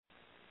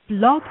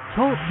Blog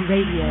Talk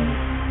Radio.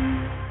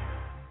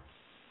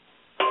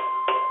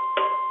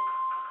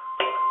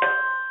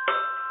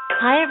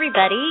 Hi,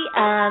 everybody.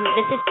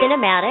 This is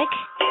Cynematic,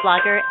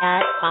 blogger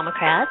at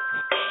MOMocrats,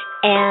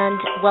 and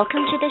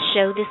welcome to the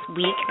show this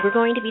week. We're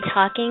going to be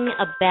talking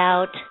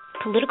about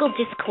political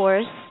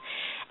discourse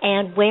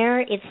and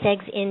where it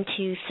segs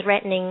into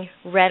threatening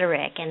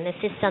rhetoric. And this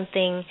is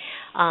something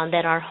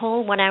that our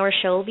whole 1 hour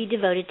show will be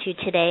devoted to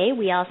today.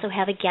 We also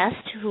have a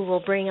guest who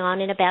we'll bring on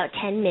in about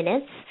 10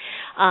 minutes.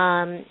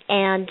 And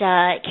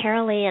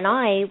Karoli and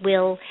I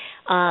will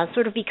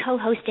sort of be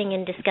co-hosting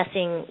and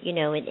discussing,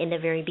 in the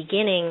very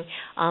beginning,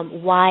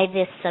 why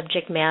this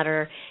subject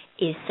matter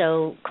is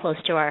so close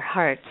to our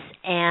hearts.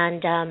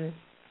 And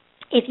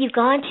if you've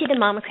gone to the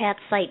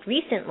MOMocrats site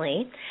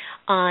recently,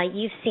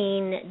 you've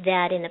seen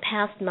that in the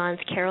past month,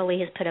 Karoli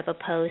has put up a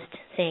post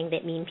saying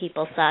that mean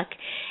people suck,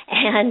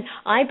 and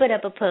I put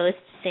up a post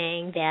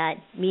saying that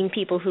mean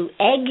people who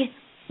egg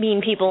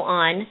mean people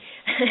on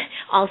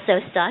also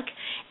suck.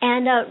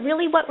 And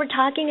really what we're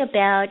talking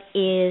about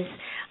is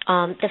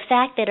the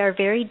fact that our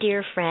very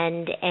dear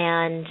friend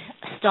and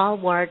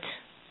stalwart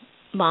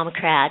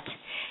MOMocrat,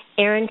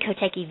 Erin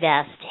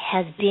Kotecki-Vest,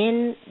 has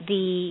been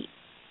the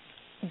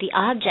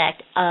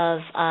object of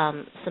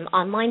some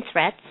online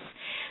threats,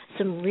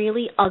 some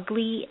really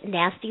ugly,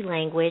 nasty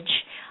language,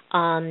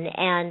 and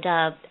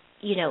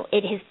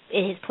it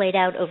has played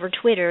out over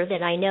Twitter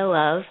that I know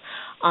of,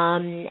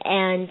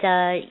 and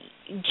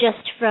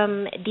just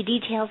from the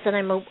details that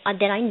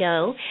I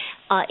know,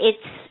 it's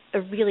a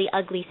really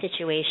ugly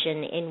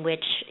situation in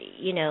which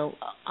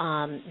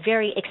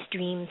very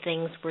extreme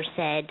things were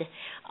said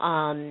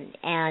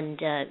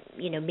and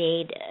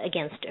made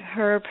against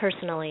her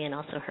personally and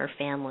also her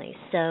family.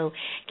 So,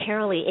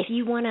 Karoli, if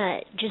you want to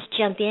just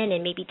jump in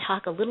and maybe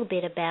talk a little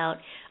bit about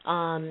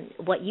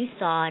what you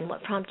saw and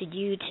what prompted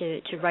you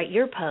to write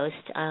your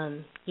post,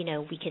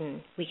 we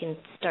can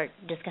start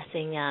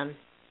discussing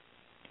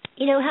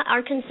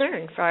our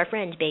concern for our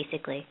friend,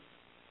 basically.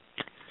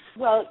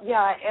 Well,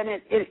 yeah, and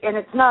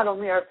it's not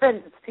only our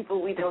friends; it's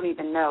people we don't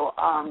even know.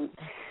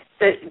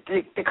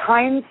 The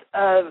kinds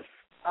of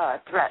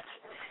threats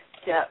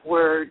that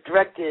were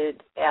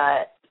directed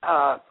at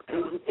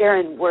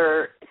Erin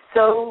were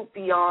so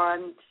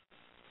beyond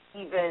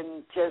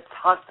even just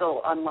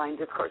hostile online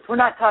discourse. We're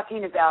not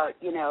talking about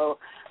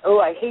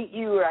I hate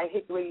you or I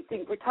hate the way you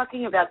think. We're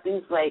talking about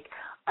things like,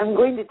 I'm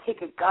going to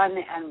take a gun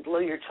and blow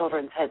your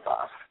children's heads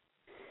off.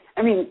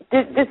 I mean,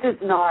 this is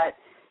not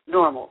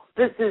normal.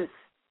 This is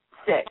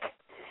sick,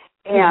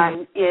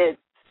 and it's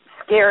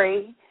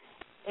scary,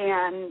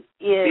 and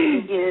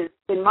it is,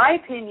 in my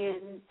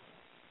opinion,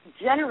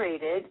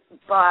 generated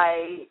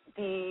by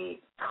the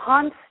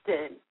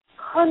constant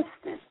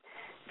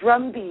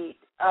drumbeat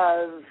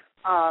of,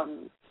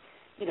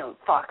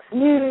 Fox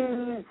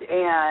News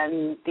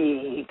and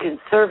the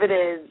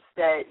conservatives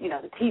that,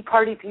 the Tea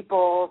Party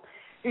people,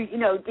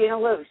 Dana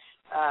Loesch,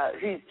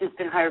 who's just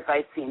been hired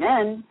by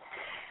CNN,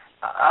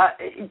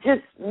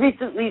 just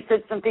recently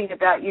said something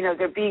about,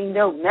 there being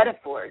no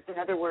metaphors. In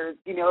other words,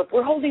 if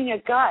we're holding a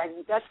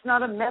gun, that's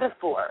not a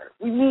metaphor.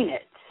 We mean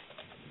it.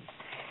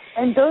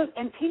 And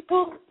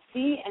people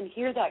see and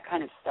hear that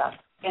kind of stuff,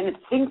 and it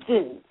sinks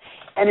in.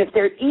 And if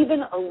they're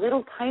even a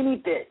little tiny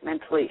bit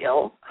mentally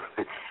ill,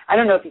 I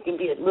don't know if you can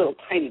be a little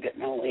tiny bit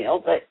mentally ill,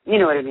 but you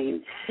know what I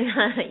mean.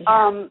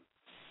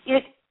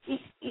 Yeah.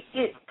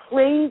 It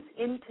plays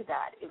into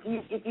that.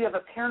 If you have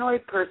a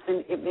paranoid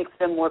person, it makes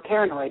them more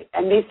paranoid,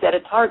 and they set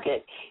a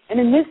target. And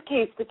in this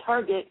case, the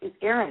target is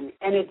Erin,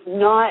 and it's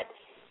not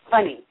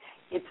funny.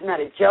 It's not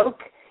a joke,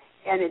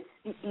 and it's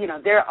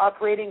they're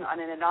operating on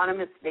an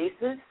anonymous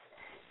basis.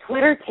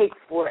 Twitter takes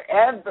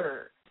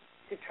forever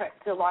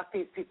to lock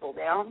these people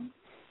down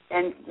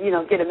and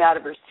get them out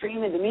of her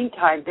stream. In the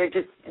meantime,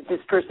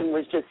 this person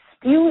was just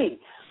spewing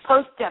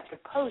post after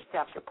post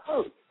after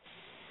post.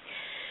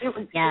 It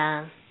was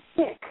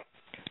sick.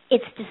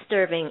 It's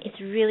disturbing. It's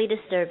really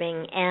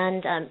disturbing.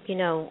 And,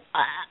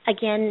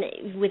 again,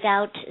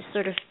 without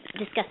sort of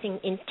discussing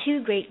in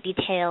too great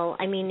detail,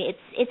 I mean,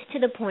 it's to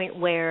the point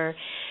where,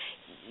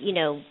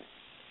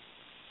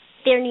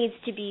 there needs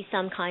to be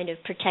some kind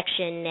of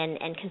protection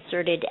and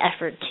concerted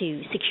effort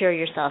to secure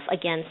yourself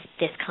against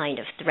this kind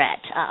of threat.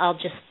 I'll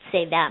just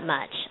say that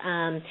much.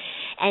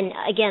 And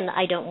again,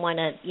 I don't want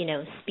to,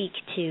 speak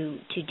to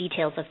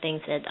details of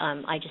things that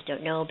I just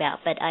don't know about,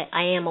 but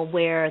I am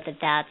aware that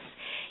that's,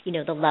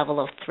 the level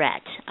of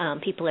threat.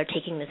 People are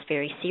taking this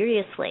very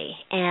seriously.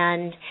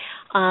 And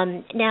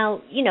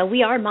now,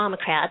 we are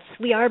MOMocrats.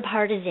 We are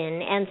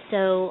partisan. And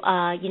so,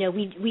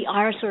 we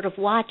are sort of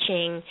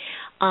watching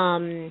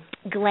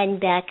Glenn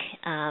Beck,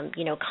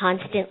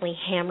 constantly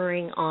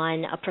hammering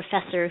on a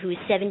professor who is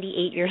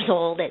 78 years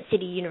old at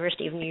City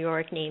University of New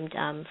York named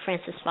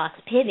Frances Fox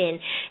Piven.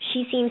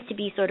 She seems to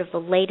be sort of the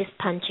latest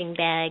punching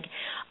bag.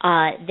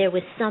 There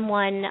was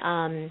someone,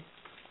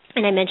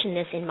 and I mentioned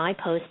this in my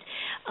post,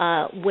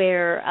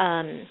 where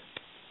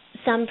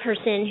some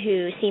person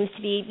who seems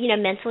to be,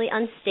 mentally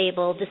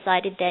unstable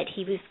decided that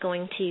he was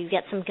going to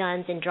get some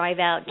guns and drive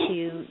out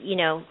to,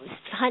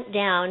 hunt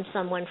down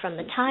someone from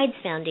the Tides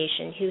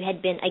Foundation who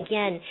had been,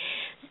 again,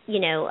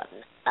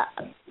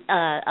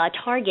 a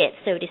target,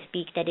 so to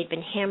speak, that had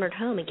been hammered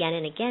home again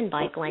and again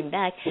by Glenn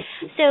Beck.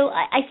 So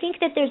I think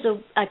that there's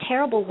a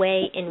terrible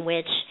way in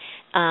which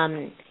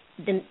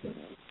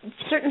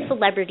certain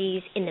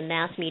celebrities in the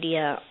mass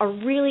media are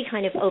really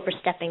kind of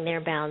overstepping their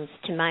bounds,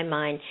 to my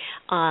mind,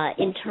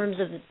 in terms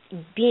of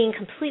being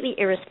completely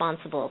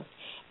irresponsible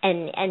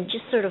and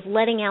just sort of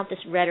letting out this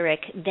rhetoric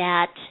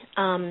that,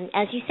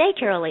 as you say,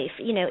 Karoli,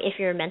 if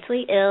you're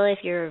mentally ill, if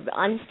you're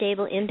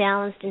unstable,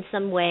 imbalanced in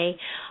some way,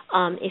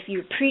 if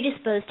you're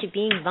predisposed to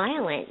being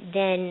violent,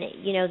 then,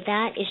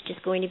 that is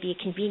just going to be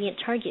a convenient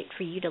target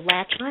for you to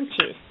latch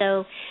onto.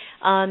 So,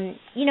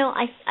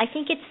 I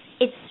think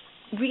it's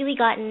really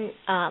gotten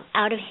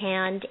out of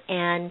hand,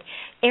 and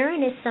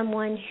Erin is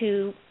someone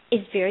who is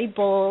very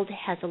bold,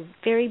 has a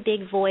very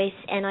big voice,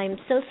 and I'm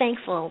so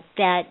thankful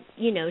that,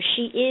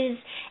 she is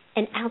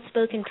an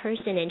outspoken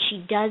person and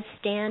she does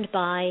stand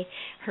by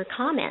her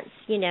comments.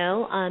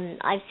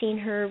 I've seen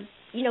her,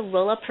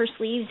 roll up her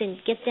sleeves and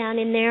get down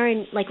in there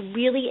and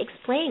really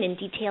explain in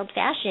detailed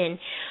fashion,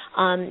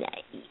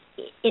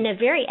 in a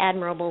very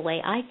admirable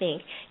way, I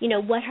think,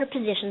 what her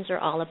positions are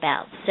all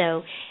about.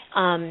 So,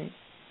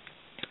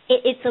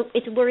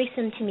 It's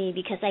worrisome to me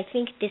because I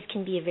think this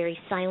can be a very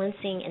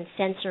silencing and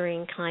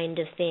censoring kind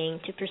of thing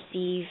to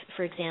perceive,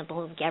 for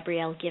example,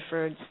 Gabrielle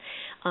Giffords,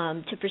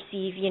 to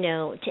perceive,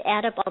 to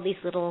add up all these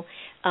little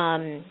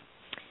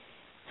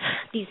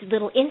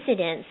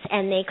incidents,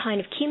 and they kind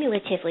of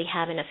cumulatively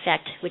have an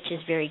effect which is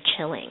very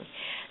chilling.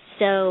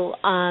 So,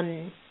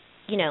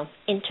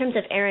 in terms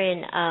of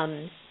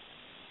Erin,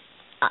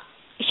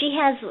 she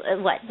has,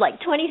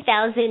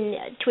 20,000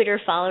 Twitter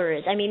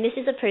followers. I mean, this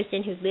is a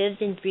person who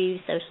lives and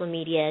breathes social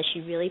media.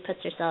 She really puts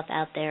herself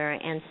out there.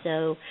 And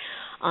so,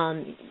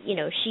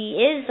 she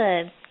is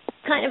a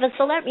kind of a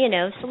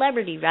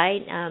celebrity,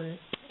 right? An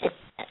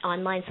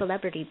online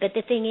celebrity. But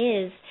the thing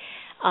is,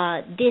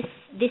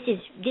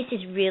 this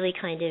is really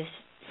kind of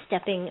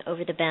stepping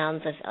over the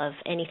bounds of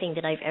anything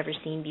that I've ever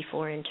seen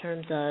before in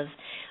terms of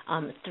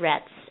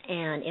threats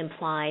and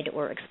implied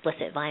or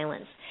explicit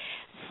violence.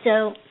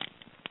 So,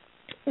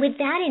 with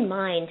that in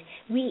mind,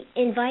 we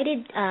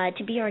invited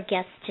to be our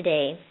guest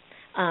today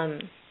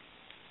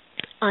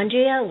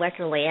Andrea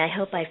Weckerle. I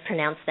hope I've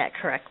pronounced that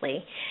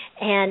correctly.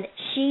 And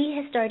she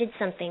has started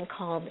something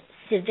called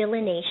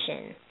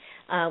Civilination,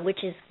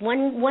 which is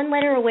one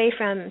letter away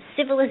from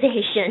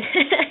civilization,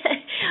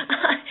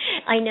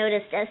 I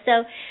noticed.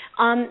 So,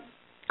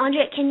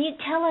 Andrea, can you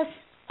tell us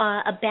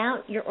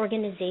about your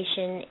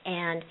organization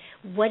and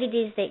what it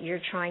is that you're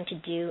trying to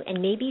do,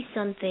 and maybe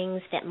some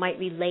things that might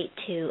relate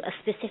to a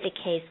specific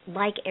case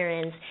like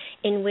Erin's,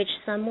 in which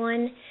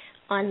someone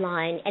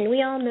online, and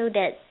we all know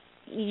that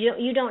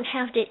you don't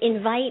have to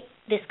invite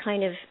this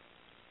kind of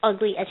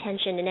ugly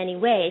attention in any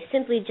way,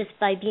 simply just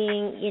by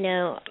being,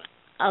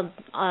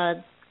 a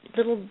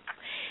little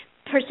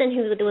person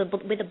who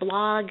with a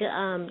blog,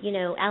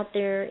 out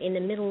there in the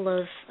middle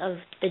of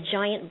the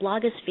giant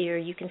blogosphere,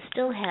 you can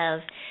still have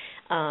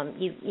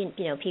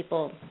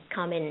people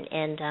come in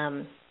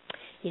and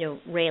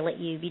rail at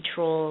you, be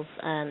trolls,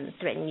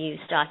 threaten you,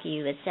 stalk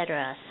you,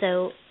 etc.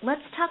 So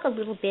let's talk a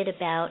little bit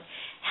about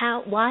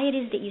why it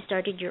is that you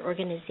started your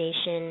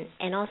organization,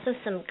 and also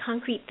some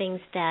concrete things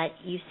that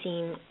you've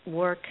seen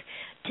work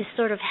to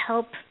sort of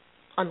help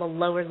on the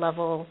lower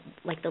level,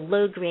 like the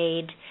low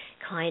grade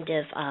kind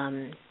of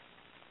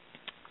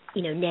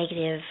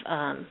negative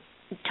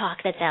talk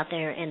that's out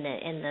there, and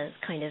the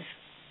kind of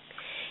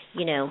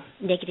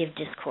negative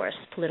discourse,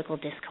 political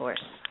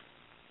discourse.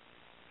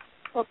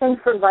 Well,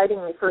 thanks for inviting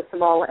me, first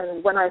of all.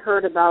 And when I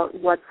heard about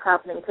what's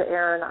happening to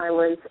Erin, I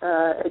was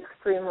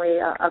extremely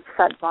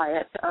upset by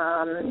it.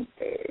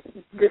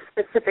 The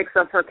specifics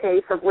of her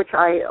case, of which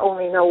I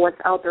only know what's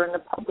out there in the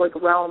public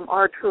realm,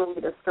 are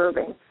truly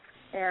disturbing.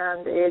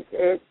 And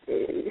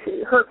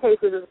her case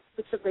is a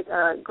specific,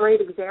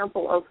 great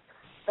example of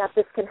that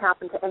this can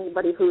happen to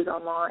anybody who's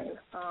online.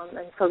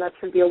 And so that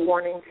should be a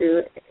warning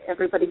to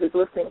everybody who's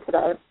listening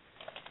today.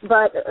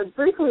 But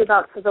briefly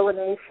about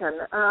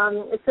Civilination.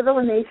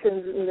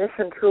 Civilination's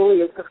mission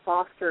truly is to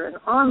foster an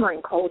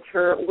online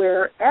culture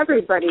where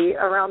everybody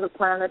around the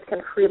planet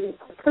can freely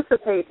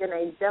participate in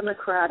a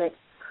democratic,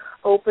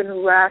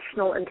 open,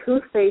 rational, and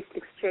truth-based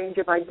exchange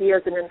of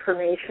ideas and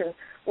information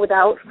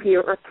without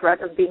fear or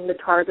threat of being the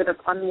target of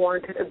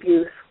unwarranted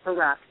abuse,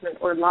 harassment,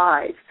 or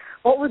lies.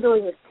 What we're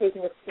doing is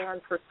taking a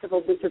stand for civil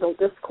digital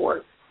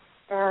discourse.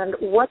 And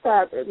what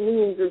that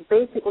means is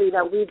basically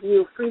that we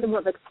view freedom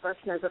of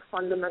expression as a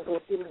fundamental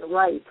human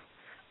right,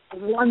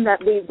 one that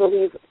we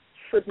believe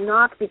should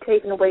not be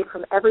taken away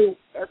from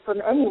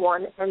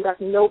anyone, and that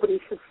nobody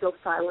should feel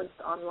silenced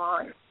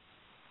online.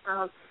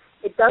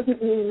 It doesn't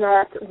mean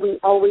that we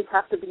always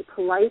have to be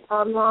polite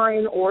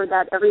online, or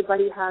that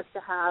everybody has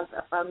to have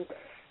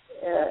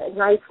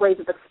nice ways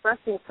of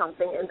expressing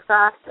something. In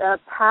fact,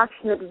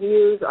 passionate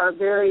views are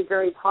very,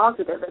 very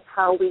positive. It's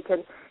how we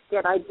can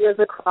get ideas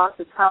across.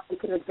 It's how we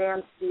can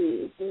advance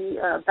the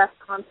best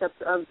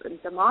concepts of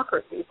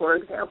democracy, for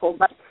example.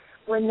 But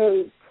when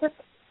they tip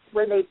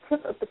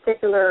a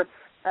particular,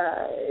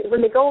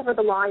 when they go over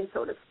the line,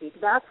 so to speak,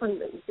 that's when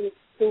these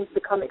things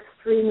become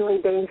extremely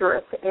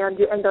dangerous, and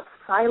you end up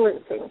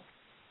silencing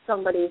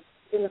somebody,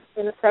 in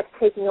effect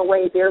taking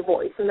away their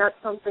voice, and that's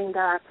something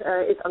that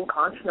is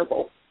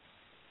unconscionable.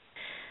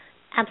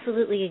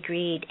 Absolutely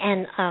agreed.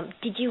 And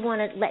did you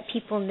want to let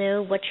people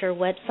know what your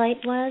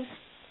website was?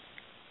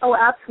 Oh,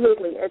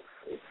 absolutely. It's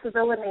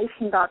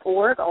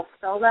civilination.org. I'll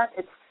spell that.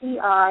 It's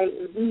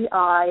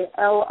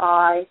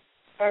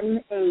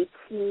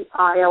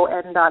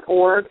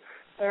CIVILINATION.org.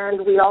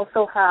 And we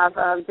also have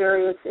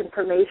various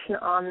information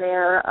on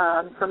there,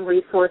 some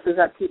resources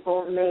that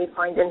people may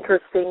find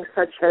interesting,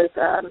 such as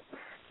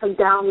some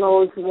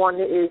downloads. One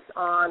is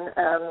on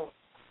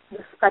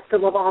the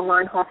spectrum of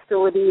online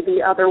hostility.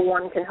 The other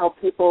one can help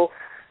people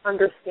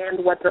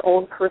understand what their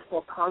own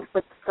personal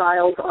conflict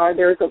styles are.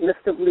 There's a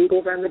list of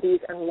legal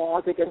remedies and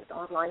laws against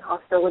online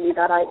hostility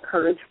that I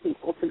encourage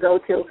people to go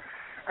to.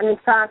 And in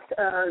fact,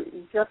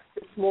 just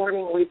this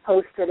morning we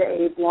posted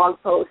a blog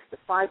post,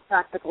 5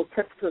 practical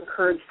tips to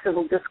encourage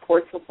civil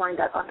discourse. You'll find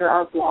that under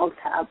our blog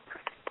tab.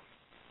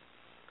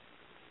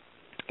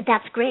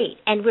 That's great.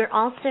 And we're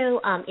also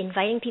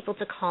inviting people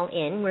to call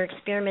in. We're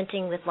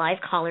experimenting with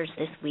live callers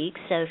this week,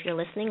 so if you're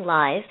listening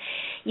live,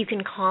 you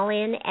can call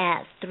in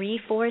at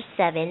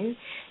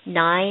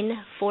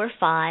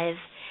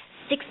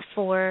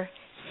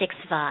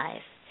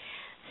 347-945-6465.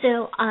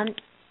 So,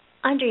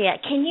 Andrea,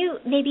 can you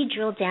maybe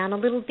drill down a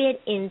little bit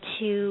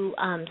into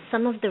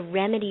some of the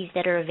remedies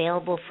that are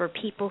available for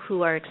people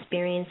who are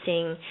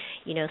experiencing,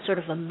 sort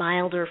of a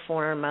milder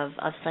form of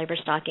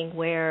cyberstalking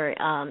where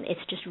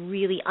it's just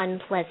really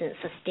unpleasant,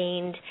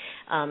 sustained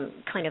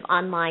kind of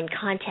online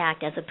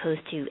contact as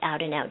opposed to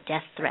out-and-out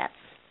death threats?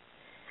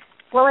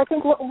 Well, I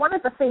think one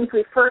of the things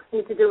we first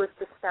need to do is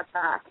to step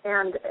back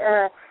and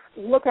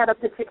look at a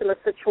particular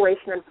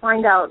situation and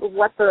find out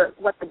what the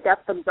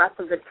depth and breadth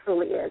of it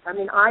truly is. I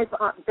mean, I've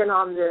been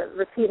on the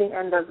receiving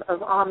end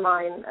of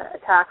online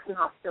attacks and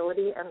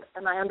hostility,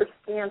 and I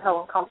understand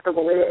how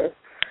uncomfortable it is.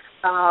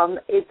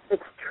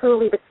 It's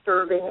truly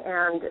disturbing,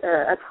 and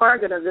a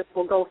target of this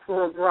will go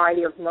through a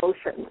variety of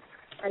motions,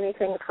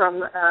 anything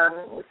from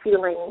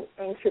feeling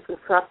anxious and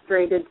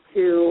frustrated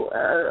to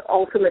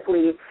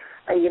ultimately,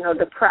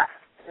 depressed.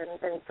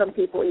 And some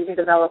people even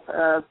develop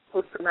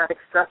post-traumatic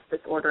stress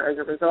disorder as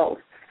a result.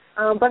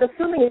 But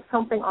assuming it's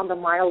something on the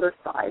milder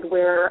side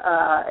where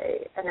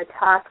an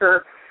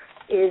attacker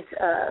is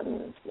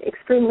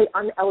extremely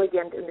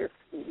unelegant in their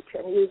speech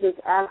and uses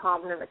ad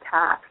hominem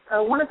attacks,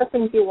 one of the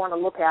things you want to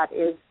look at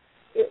is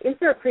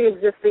there a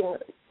pre-existing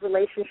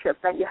relationship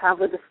that you have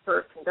with this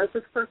person? Does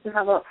this person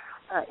have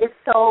if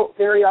so,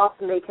 very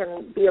often they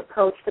can be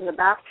approached in the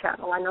back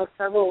channel. I know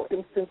several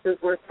instances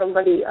where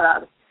somebody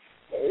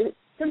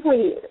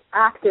simply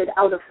acted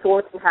out of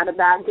sorts and had a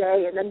bad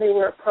day, and then they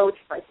were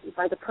approached by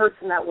the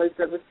person that was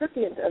the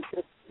recipient of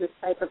this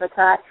type of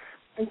attack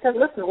and said,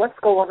 listen, what's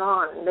going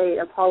on? And they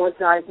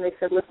apologized, and they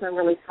said, listen, I'm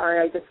really sorry,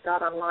 I just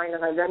got online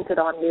and I vented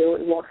on you,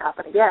 it won't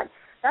happen again.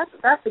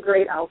 That's a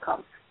great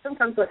outcome.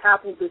 Sometimes what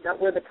happens is that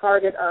we're the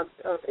target of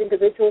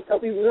individuals that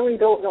we really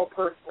don't know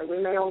personally. We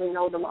may only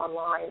know them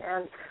online,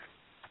 and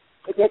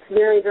it gets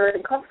very, very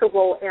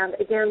uncomfortable. And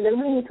again, then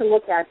we need to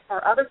look at,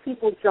 are other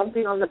people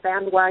jumping on the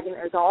bandwagon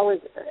as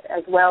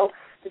well?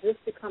 Is this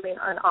becoming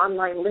an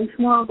online lynch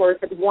mob, or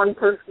is it one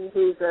person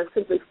who's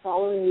simply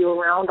following you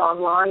around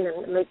online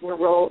and making a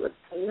role of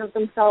pain of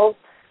themselves?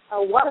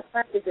 What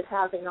effect is it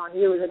having on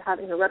you? Is it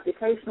having a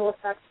reputational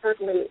effect?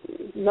 Certainly,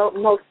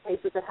 most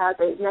cases it has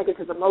a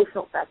negative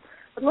emotional effect.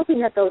 But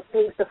looking at those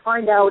things to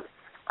find out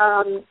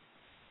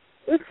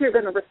if you're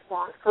going to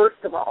respond,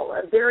 first of all,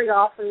 very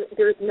often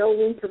there's no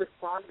need to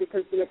respond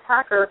because the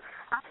attacker,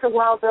 after a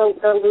while, they'll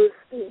lose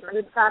steam. And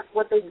in fact,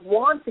 what they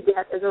want to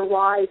get is a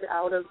rise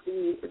out of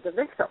the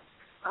victim.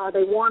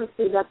 They want to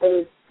see that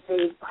they've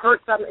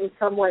hurt them in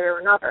some way or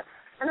another.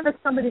 And if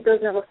it's somebody who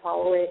doesn't have a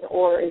following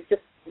or is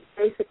just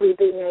basically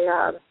being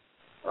I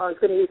was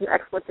going to use an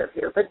expletive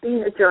here, but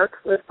being a jerk,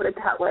 let's put it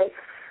that way,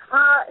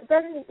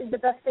 then the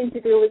best thing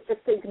to do is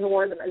just to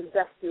ignore them as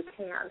best you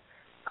can.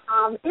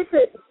 If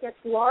it gets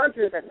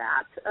larger than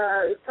that,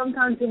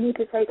 sometimes you need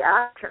to take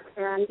action,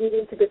 and you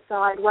need to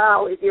decide,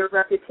 wow, is your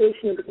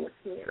reputation being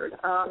smeared?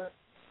 Are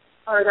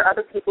there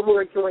other people who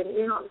are joining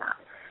in on that?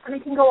 And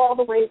it can go all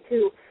the way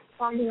to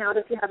finding out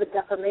if you have a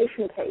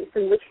defamation case,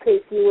 in which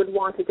case you would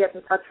want to get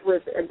in touch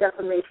with a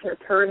defamation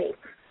attorney.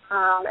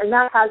 And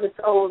that has its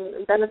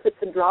own benefits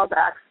and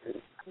drawbacks,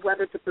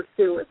 whether to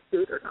pursue a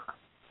suit or not.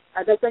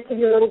 Does that give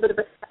you a little bit of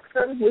a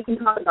spectrum? We can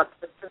talk about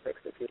specifics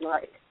if you'd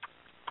like.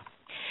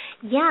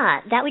 Yeah,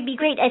 that would be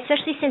great,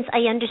 especially since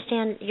I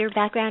understand your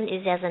background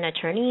is as an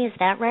attorney. Is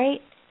that right?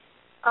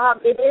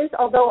 It is,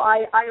 although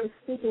I am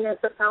speaking as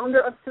the founder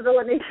of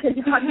Civilla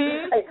Nation.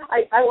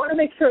 I want to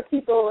make sure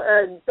people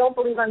don't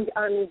believe I'm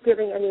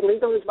giving any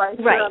legal advice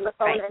here on the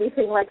phone,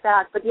 anything like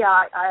that. But,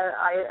 yeah,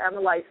 I am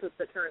a licensed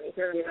attorney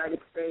here in the United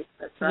States.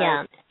 That's right.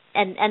 Yeah.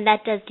 And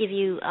that does give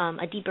you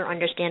a deeper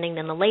understanding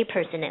than the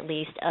layperson, at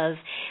least, of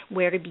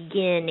where to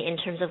begin in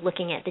terms of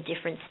looking at the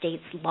different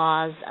states'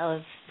 laws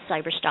of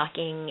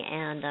cyberstalking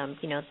and,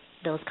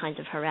 those kinds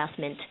of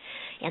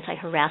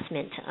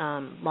anti-harassment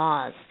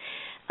laws.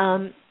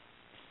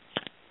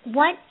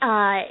 What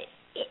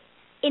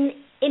in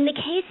the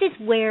cases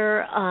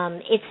where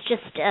it's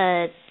just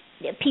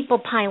people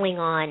piling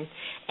on,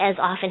 as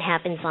often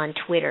happens on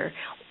Twitter,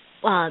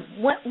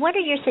 what are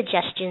your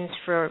suggestions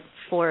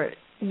for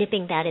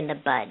nipping that in the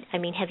bud? I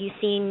mean, have you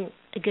seen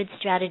good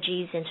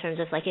strategies in terms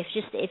of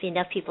if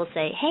enough people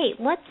say, "Hey,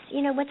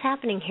 what's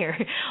happening here?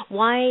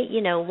 Why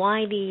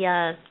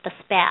the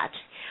spat?"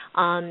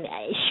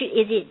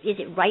 Is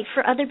it right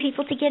for other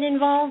people to get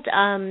involved?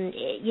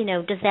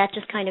 Does that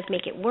just kind of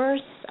make it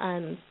worse?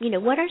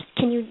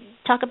 Can you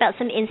talk about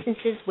some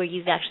instances where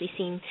you've actually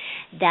seen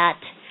that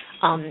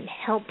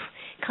help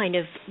kind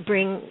of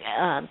bring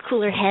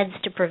cooler heads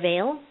to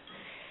prevail?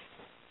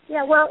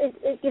 Yeah, well,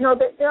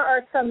 there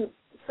are some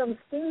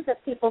things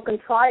that people can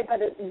try,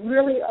 but it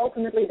really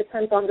ultimately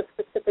depends on the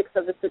specifics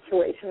of the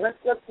situation. Let's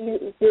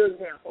use your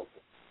example.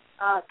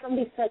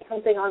 Somebody said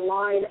something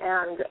online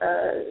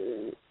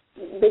and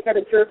they get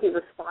a jerky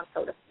response,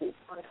 so to speak,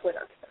 on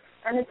Twitter.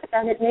 And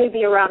it may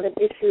be around an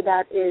issue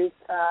that is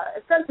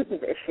a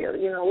sensitive issue,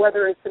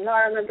 whether it's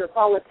environment or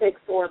politics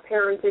or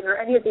parenting or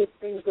any of these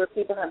things where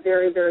people have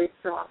very, very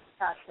strong,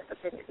 passionate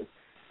opinions.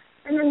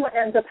 And then what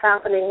ends up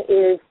happening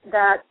is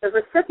that the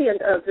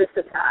recipient of this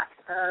attack,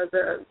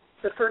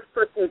 the first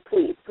person who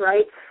tweets,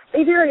 right,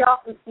 they very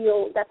often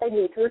feel that they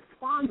need to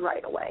respond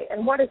right away.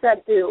 And what does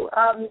that do?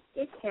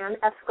 It can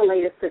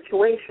escalate a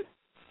situation,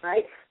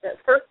 right? The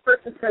first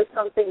person says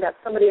something that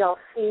somebody else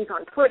sees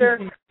on Twitter.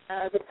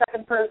 The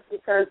second person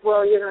says,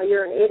 well,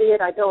 you're an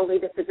idiot. I totally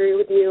disagree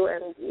with you.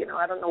 And,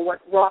 I don't know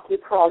what rock you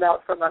crawled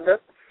out from under.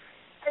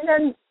 And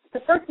then the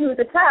person who's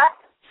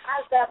attacked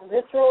has that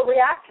visceral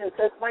reaction,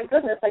 says, my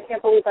goodness, I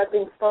can't believe I'm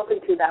being spoken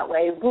to that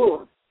way.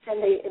 Boom.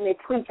 And they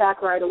tweet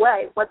back right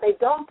away. What they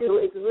don't do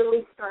is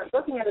really start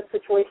looking at a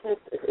situation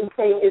and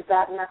saying, is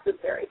that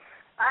necessary?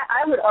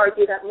 I would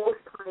argue that most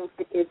times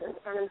it isn't.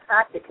 And, in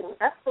fact, it can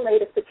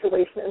escalate a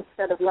situation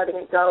instead of letting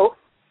it go.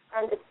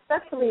 And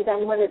especially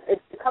then when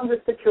it becomes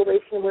a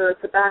situation where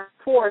it's a back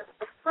and forth,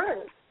 the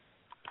friends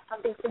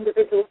of these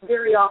individuals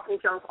very often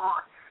jump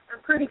on.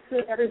 And pretty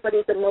soon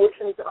everybody's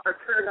emotions are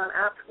turned on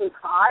absolute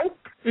high,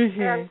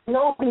 and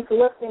nobody's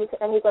listening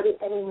to anybody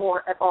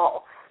anymore at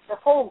all. The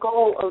whole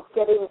goal of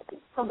getting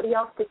somebody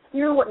else to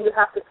hear what you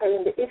have to say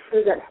and the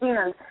issues at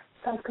hand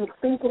becomes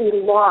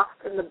completely lost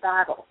in the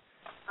battle.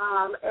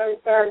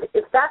 And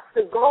if that's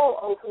the goal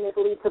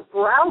ultimately, to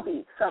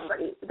browbeat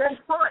somebody, then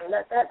fine.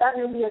 That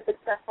may be a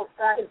successful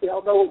strategy,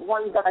 although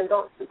one that I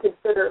don't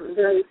consider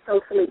very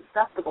socially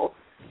acceptable.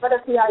 But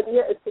if the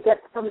idea is to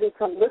get somebody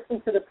to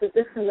listen to the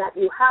position that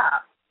you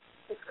have,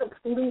 it's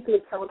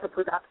completely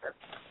counterproductive.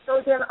 So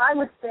again, I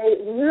would say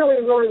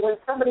really, really when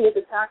somebody is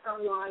attacked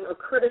online or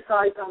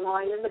criticized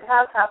online, and it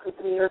has happened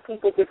to me, or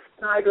people give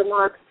snide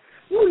remarks,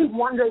 you really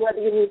wonder whether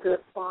you need to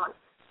respond.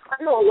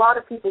 I know a lot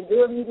of people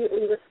do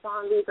immediately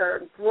respond. These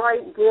are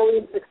bright,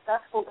 brilliant,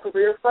 successful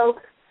career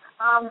folks.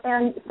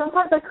 And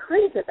sometimes I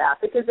cringe at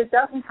that because it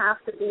doesn't have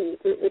to be.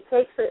 It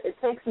takes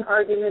an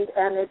argument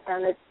and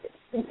it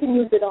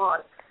continues it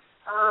on.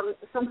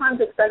 Sometimes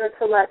it's better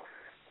to let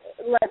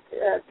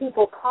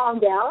people calm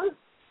down,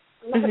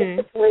 look at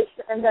the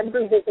situation, and then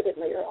revisit it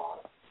later on.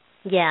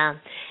 Yeah.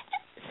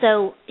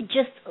 So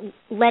just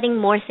letting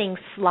more things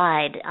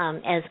slide,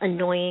 as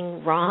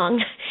annoying,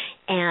 wrong,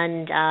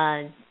 and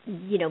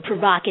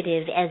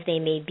provocative as they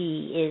may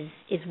be,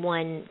 is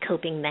one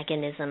coping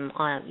mechanism,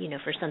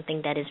 for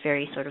something that is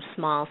very sort of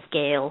small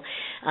scale,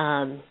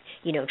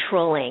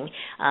 trolling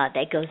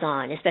that goes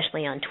on,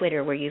 especially on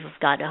Twitter, where you've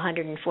got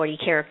 140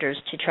 characters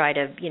to try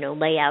to,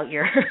 lay out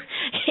your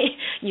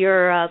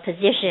your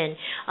position,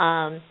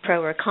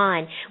 pro or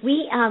con.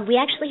 We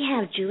actually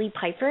have Julie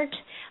Pipert,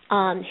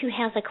 who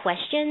has a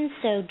question.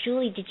 So,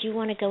 Julie, did you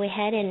want to go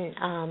ahead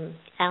and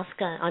ask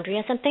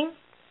Andrea something?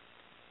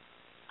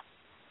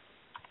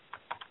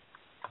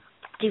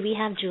 Do we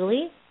have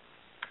Julie?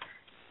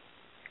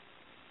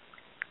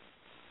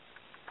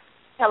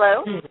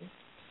 Hello?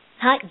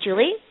 Hi,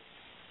 Julie?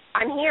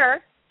 I'm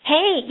here.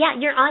 Hey, yeah,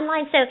 you're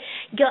online, so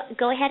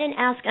go ahead and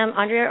ask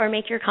Andrea or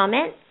make your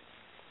comment.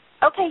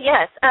 Okay,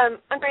 yes.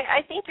 Andrea,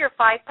 I think your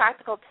 5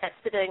 practical tips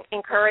to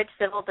encourage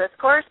civil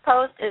discourse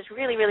post is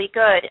really, really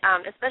good,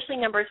 especially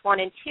numbers 1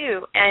 and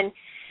 2. And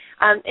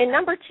in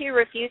number 2,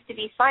 refuse to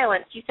be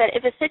silenced. You said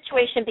if a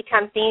situation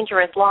becomes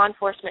dangerous, law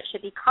enforcement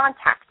should be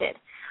contacted.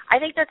 I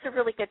think that's a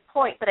really good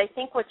point, but I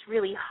think what's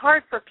really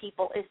hard for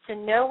people is to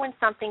know when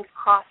something's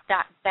crossed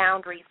that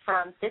boundary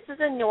from this is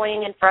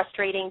annoying and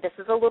frustrating, this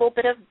is a little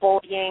bit of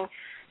bullying,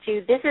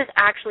 to this is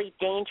actually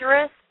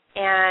dangerous,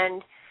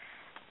 and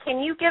can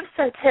you give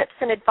some tips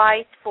and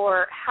advice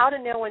for how to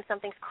know when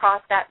something's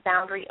crossed that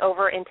boundary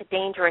over into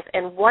dangerous,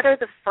 and what are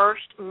the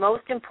first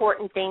most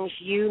important things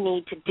you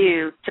need to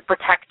do to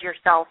protect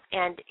yourself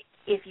and,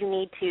 if you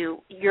need to,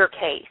 your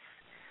case?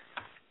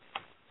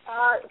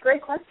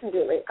 Great question,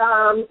 Julie.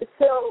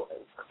 So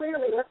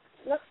clearly,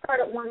 let's start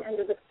at one end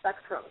of the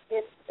spectrum.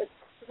 If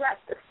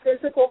threats, if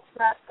physical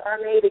threats are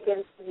made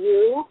against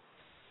you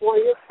or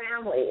your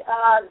family,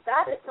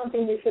 that is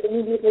something you should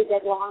immediately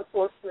get law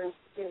enforcement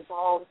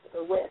involved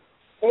with.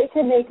 They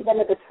can make then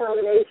a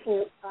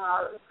determination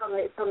from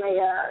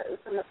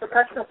a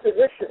professional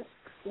position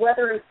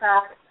whether, in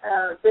fact,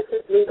 this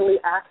is legally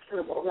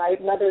actionable, right?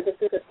 Whether this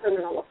is a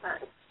criminal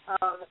offense.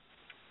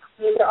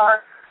 There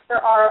are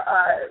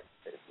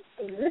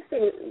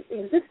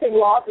existing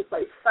laws in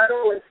place,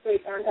 federal and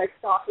state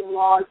anti-stalking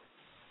laws.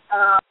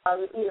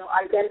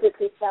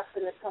 Identity theft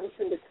and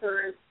assumption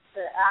deterrence.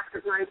 The Act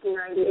of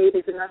 1998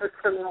 is another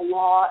criminal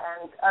law,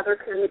 and other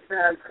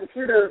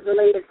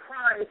computer-related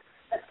crimes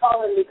that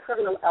fall in the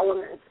criminal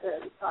element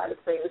side of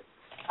things.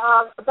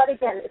 But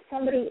again, if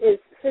somebody is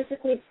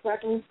physically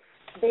threatened,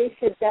 they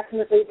should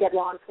definitely get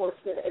law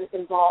enforcement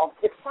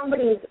involved. If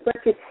somebody's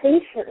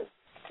reputation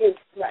is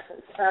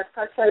threatened,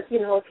 such as, if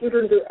you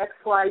don't do X,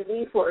 Y,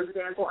 Z, for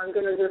example, I'm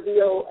going to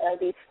reveal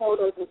these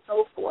photos and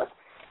so forth.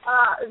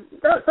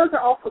 Those are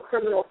also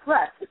criminal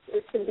threats.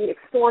 It can be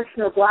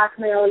extortion or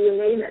blackmail, you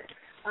name it.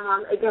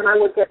 Again, I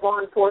would get law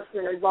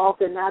enforcement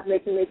involved in that,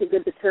 make a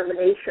good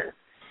determination.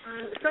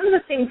 Some of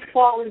the things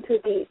fall into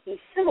the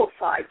civil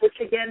side, which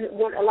again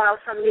would allow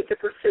somebody to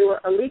pursue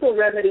a legal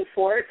remedy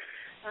for it,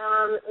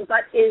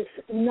 but is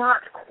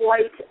not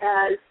quite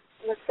as,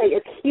 let's say,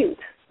 acute,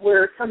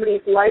 where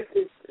somebody's life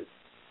is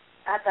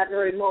at that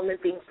very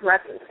moment being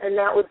threatened. And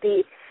that would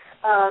be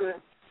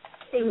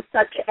things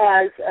such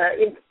as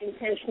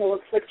intentional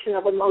infliction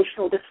of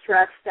emotional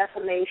distress,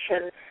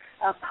 defamation,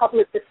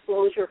 public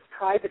disclosure of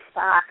private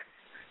facts,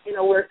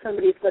 where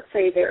somebody's, let's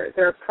say,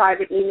 their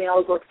private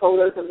emails or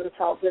photos of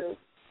themselves in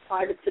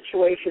private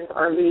situations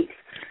are leaked.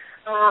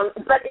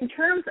 But in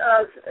terms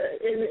of,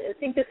 and I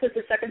think this is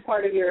the second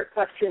part of your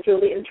question,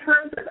 Julie, in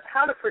terms of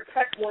how to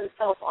protect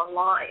oneself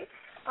online,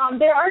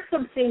 there are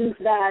some things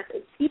that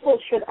people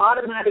should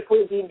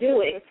automatically be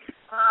doing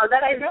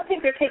that I don't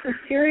think they're taken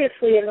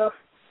seriously enough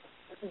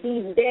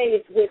these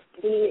days with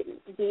the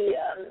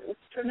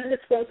tremendous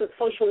growth of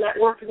social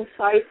networking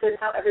sites and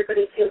how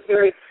everybody feels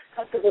very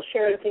comfortable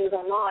sharing things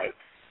online.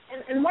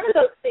 And one of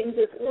those things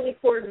is really,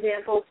 for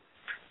example,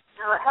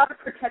 how to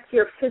protect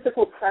your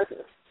physical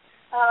presence.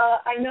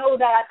 I know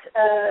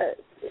that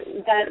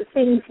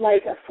things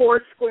like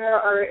Foursquare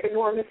are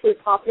enormously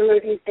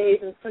popular these days,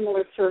 and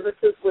similar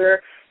services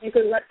where you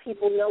can let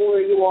people know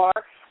where you are.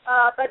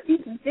 But be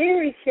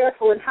very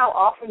careful in how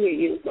often you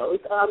use those.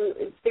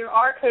 There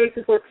are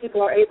cases where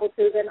people are able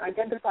to then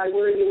identify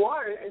where you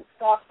are and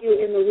stalk you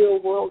in the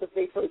real world if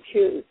they so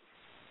choose.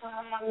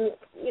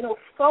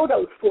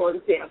 Photos, for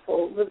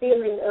example,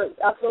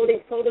 uploading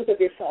photos of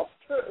yourself.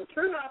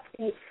 Turn off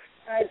the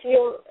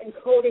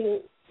geo-encoding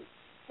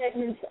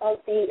segments of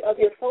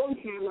your phone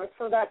camera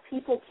so that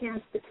people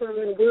can't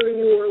determine where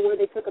you were, where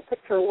they took a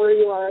picture, where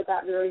you are at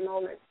that very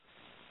moment.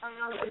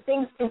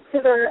 Things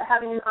consider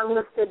having an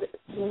unlisted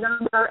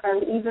number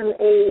and even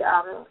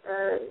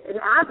an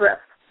address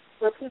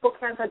where people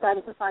can't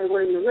identify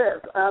where you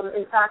live.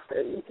 In fact,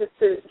 just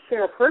to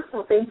share a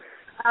personal thing,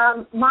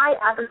 my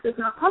address is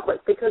not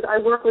public because I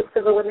work with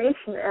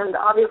Civilization, and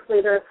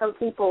obviously there are some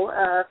people,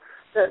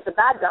 the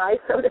bad guys,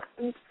 so to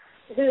speak,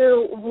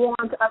 who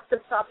want us to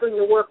stop doing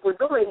the work we're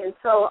doing, and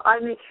so I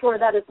make sure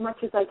that as much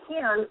as I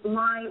can,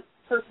 my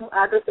personal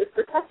address is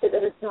protected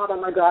and it's not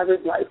on my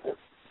driver's license.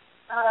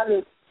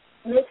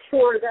 Make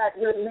sure that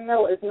your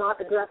mail is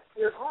not addressed to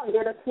your home.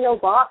 Get a P.O.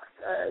 box.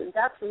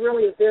 That's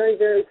really a very,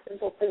 very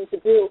simple thing to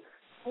do.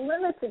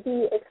 Limit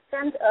the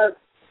extent of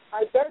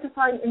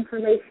identifying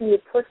information you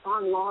put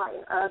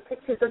online,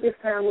 pictures of your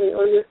family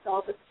or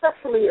yourself,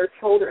 especially your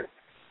children.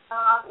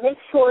 Make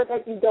sure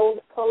that you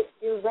don't post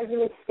your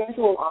regular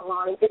schedule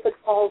online if it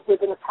falls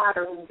within a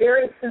pattern.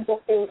 Very simple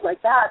things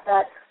like that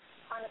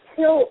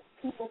until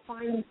people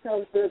find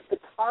themselves the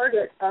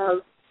target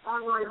of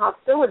online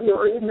hostility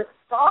or even a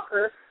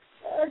stalker,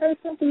 they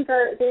think these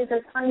are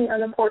tiny,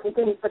 unimportant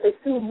things, but they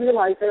soon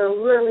realize they're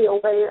really a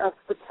way of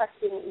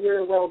protecting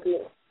your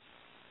well-being.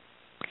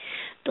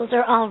 Those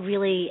are all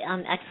really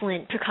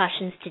excellent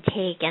precautions to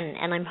take,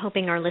 and I'm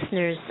hoping our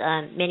listeners,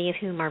 many of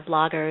whom are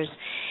bloggers,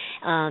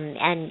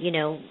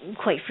 and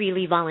quite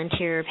freely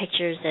volunteer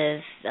pictures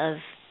of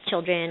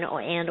children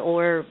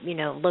or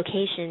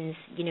locations,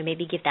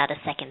 maybe give that a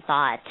second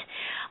thought.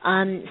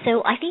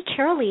 So I think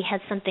Karoli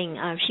had something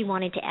she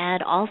wanted to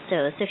add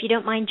also. So if you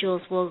don't mind,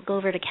 Jules, we'll go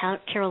over to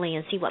Karoli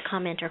and see what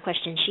comment or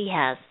question she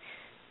has.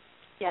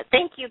 Yeah,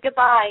 thank you.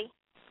 Goodbye.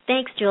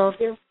 Thanks, Jules.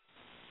 Thank you.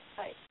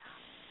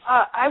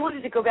 I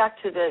wanted to go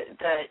back to the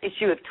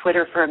issue of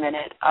Twitter for a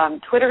minute.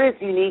 Twitter is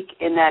unique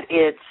in that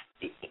it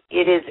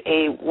is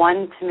a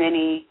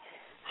one-to-many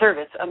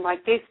service,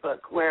 unlike Facebook,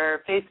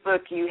 where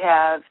Facebook you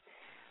have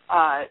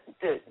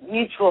the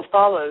mutual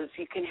follows.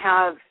 You can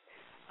have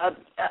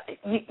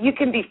you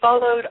can be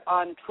followed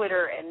on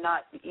Twitter and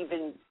not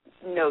even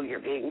know you're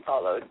being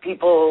followed.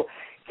 People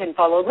can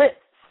follow lists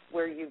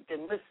where you've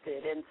been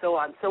listed and so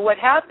on. So what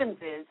happens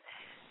is,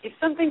 if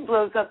something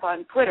blows up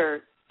on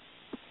Twitter,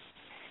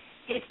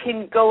 it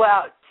can go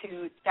out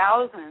to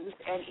thousands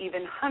and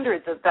even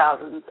hundreds of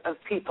thousands of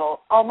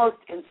people almost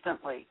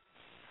instantly.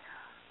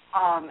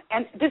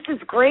 And this is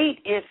great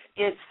if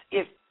it's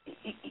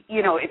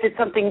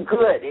something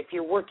good, if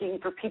you're working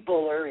for people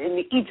or in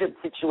the Egypt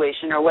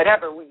situation or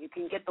whatever, where you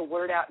can get the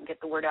word out and get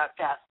the word out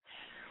fast.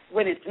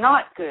 When it's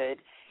not good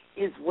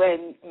is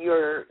when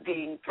you're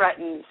being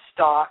threatened,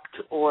 stalked,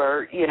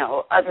 or,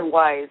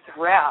 otherwise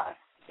harassed.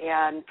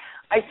 And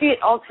I see it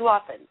all too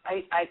often.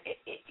 I've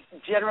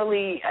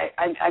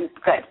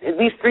got at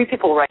least 3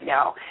 people right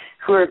now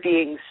who are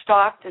being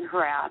stalked and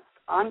harassed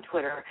on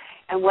Twitter.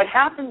 And what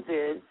happens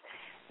is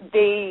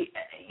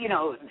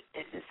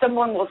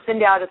someone will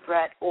send out a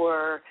threat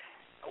or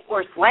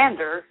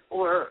slander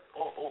or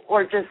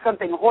just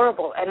something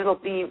horrible, and it'll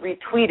be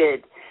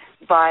retweeted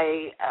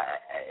by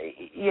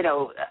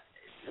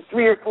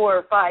 3 or 4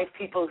 or 5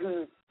 people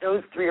who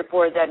those 3 or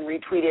 4 then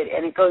retweeted,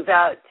 and it goes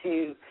out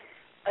to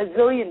a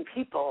zillion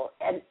people,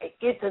 and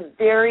it's a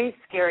very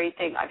scary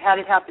thing. I've had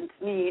it happen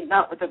to me,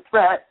 not with a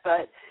threat,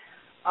 but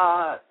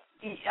I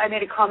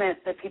made a comment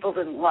that people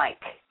didn't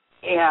like,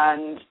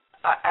 and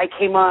I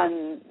came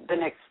on the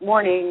next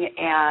morning,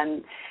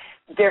 and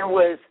there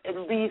was at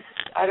least,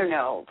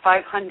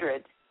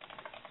 500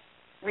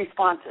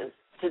 responses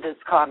to this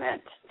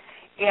comment.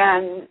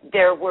 And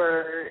there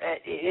were,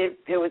 it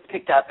was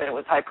picked up, and it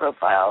was high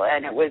profile,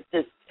 and it was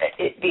just,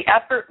 the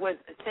effort was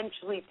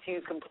essentially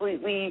to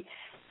completely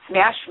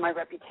smash my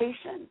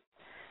reputation,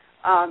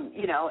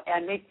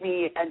 and make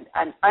me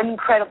an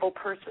uncredible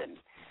person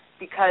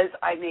because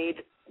I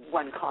made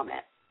one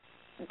comment.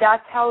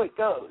 That's how it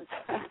goes.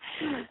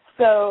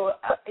 So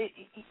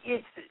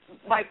it's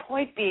my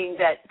point being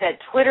that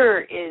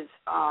Twitter is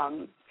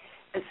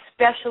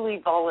especially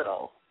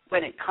volatile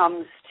when it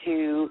comes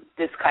to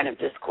this kind of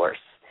discourse.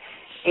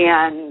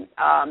 And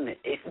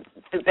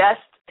the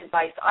best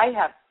advice I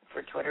have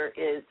for Twitter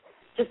is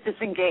just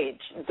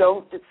disengage.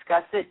 Don't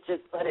discuss it.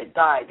 Just let it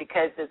die,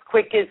 because as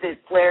quick as it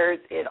flares,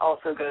 it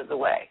also goes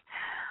away.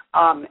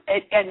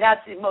 And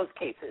that's in most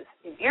cases.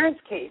 In Aaron's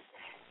case,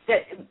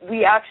 that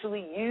we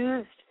actually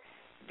used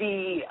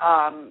the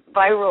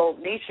viral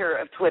nature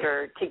of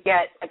Twitter to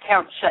get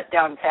accounts shut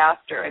down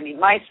faster. I mean,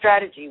 my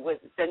strategy was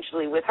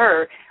essentially with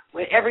her,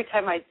 every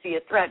time I'd see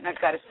a threat, and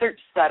I've got a search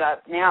set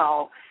up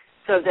now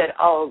so that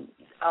I'll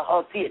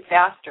see it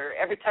faster.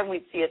 Every time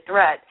we'd see a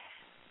threat,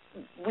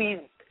 we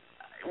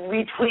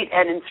retweet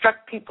and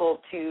instruct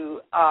people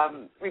to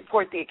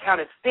report the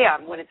account as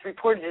spam. When it's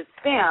reported as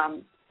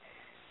spam,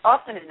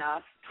 often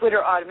enough,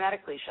 Twitter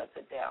automatically shuts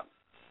it down.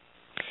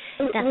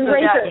 You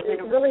raise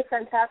a really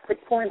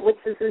fantastic point, which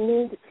is the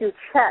need to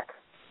check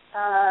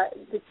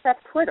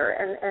Twitter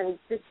and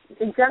just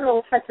in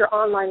general check your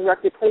online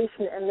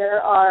reputation. And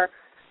there are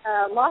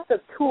lots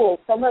of tools,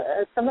 some of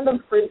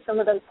them free, some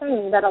of them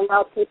paying, that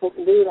allow people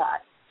to do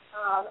that.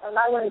 And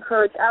I would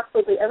encourage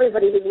absolutely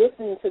everybody who's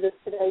listening to this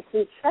today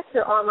to check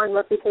your online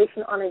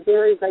reputation on a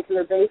very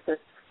regular basis,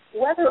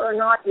 whether or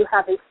not you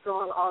have a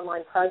strong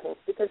online presence,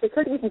 because it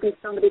could even be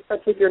somebody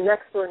such as your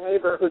next-door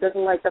neighbor who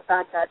doesn't like the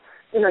fact that,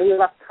 you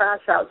left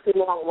trash out too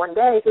long one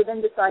day, who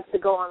then decides to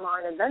go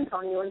online and vent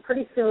on you, and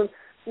pretty soon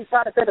you've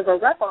got a bit of a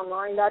rep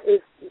online that's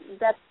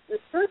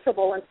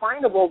searchable and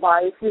findable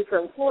by future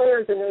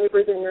employers and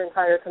neighbors in your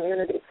entire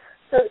community.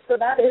 So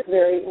that is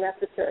very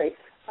necessary.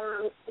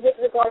 With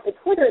regard to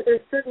Twitter,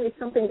 there's certainly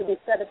something to be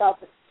said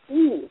about the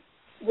speed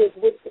with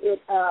which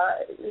it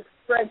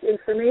spreads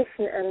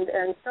information,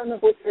 and some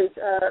of which is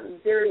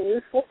very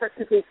useful, such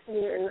as we've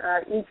seen in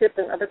Egypt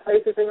and other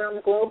places around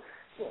the globe,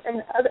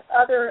 and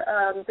other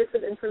bits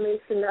of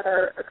information that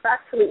are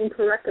factually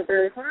incorrect or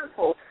very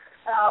harmful.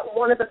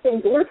 One of the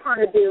things we're trying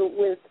to do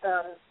with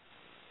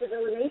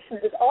Civil Nation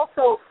is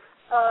also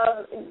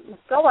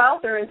go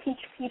out there and teach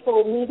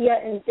people media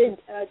and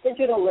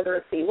digital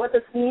literacy. What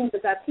this means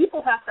is that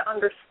people have to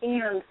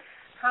understand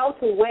how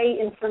to weigh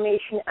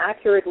information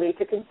accurately,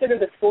 to consider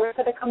the source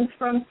that it comes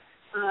from,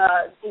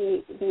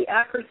 the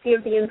accuracy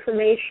of the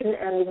information,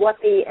 and what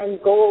the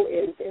end goal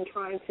is in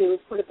trying to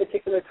put a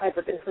particular type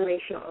of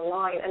information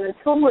online. And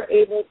until we're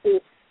able to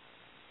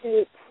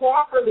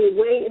properly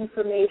weigh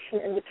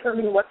information and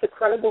determine what's a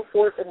credible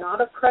source and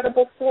not a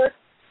credible source,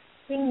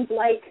 things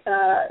like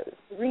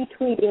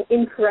retweeting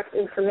incorrect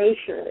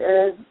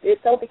information,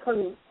 they'll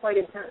become quite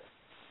intense.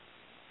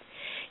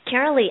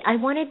 Karoli, I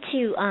wanted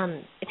to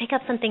pick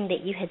up something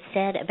that you had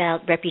said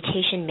about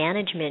reputation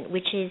management,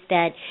 which is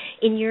that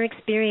in your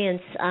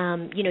experience,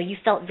 you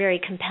felt very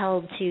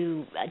compelled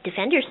to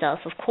defend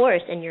yourself, of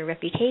course, and your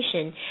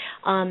reputation.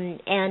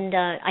 And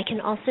I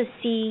can also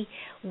see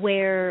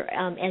where,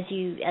 as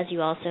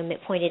you also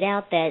pointed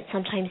out, that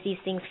sometimes these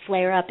things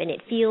flare up and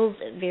it feels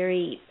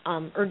very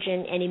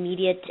urgent and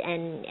immediate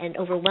and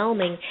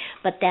overwhelming,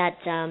 but that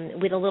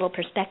with a little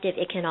perspective,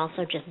 it can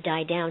also just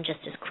die down just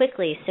as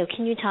quickly. So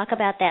can you talk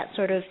about that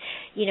sort of,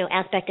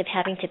 aspect of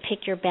having to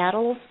pick your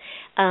battles?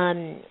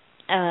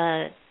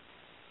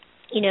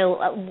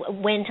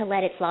 When to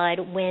let it slide,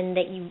 when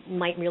that you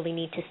might really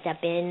need to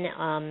step in,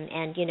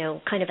 and,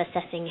 kind of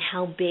assessing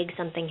how big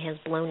something has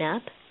blown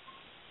up?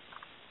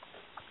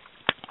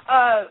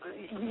 I'm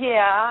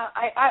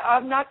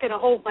not going to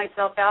hold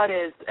myself out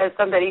as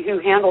somebody who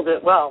handled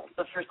it well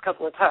the first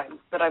couple of times,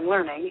 but I'm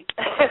learning.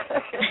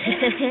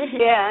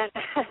 And,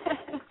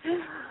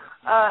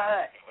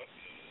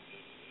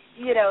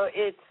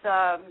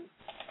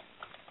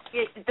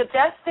 it's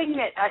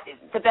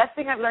the best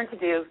thing I've learned to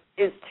do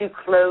is to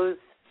close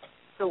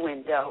the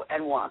window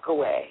and walk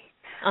away,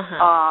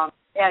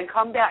 and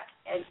come back.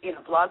 And in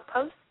a blog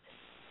post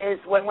is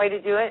one way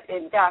to do it.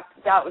 In fact,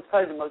 that was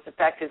probably the most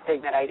effective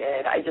thing that I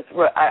did. I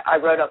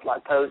wrote a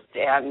blog post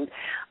and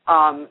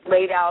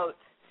laid out.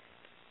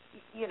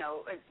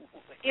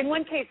 In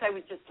one case I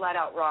was just flat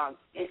out wrong,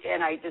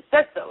 and I just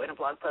said so in a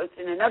blog post.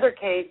 In another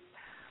case,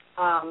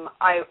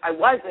 I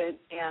wasn't,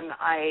 and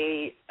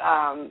I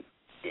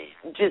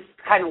just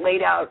kind of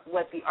laid out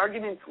what the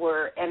arguments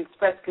were and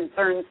expressed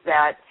concerns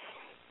that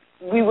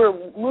we were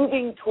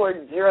moving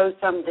towards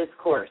zero-sum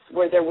discourse,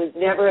 where there was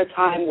never a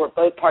time where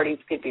both parties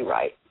could be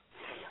right,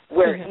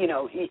 where,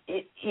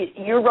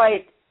 you're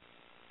right,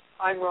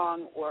 I'm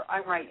wrong, or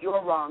I'm right,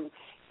 you're wrong,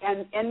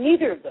 and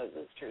neither of those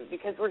is true,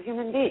 because we're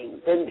human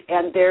beings,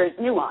 and there's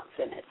nuance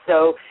in it.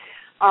 So,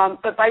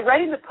 but by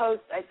writing the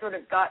post, I sort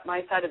of got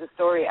my side of the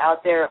story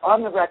out there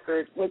on the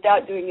record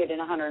without doing it in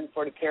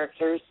 140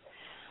 characters.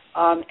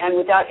 And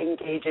without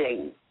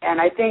engaging. And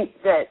I think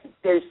that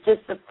there's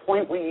just a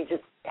point where you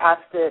just have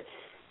to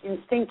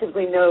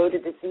instinctively know to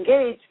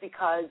disengage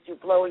because you're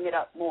blowing it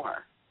up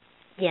more.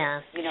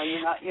 Yeah.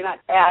 You're not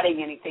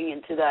adding anything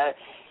into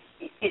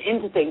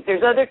things.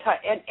 There's other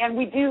and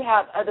we do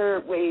have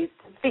other ways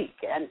to speak,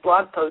 and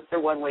blog posts are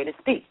one way to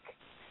speak.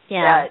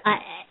 Yeah.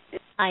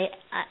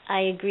 I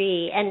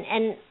agree,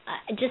 and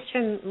just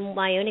from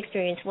my own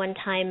experience, one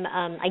time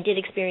I did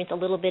experience a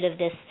little bit of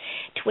this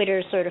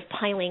Twitter sort of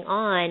piling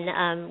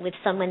on with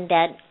someone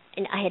that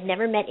I had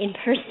never met in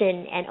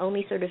person and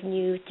only sort of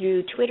knew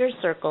through Twitter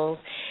circles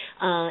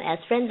as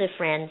friends of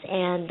friends,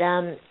 and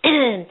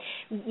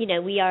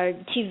we are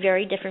two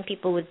very different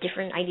people with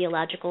different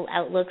ideological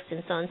outlooks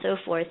and so on and so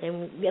forth,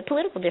 and we have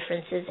political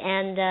differences,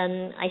 and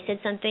I said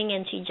something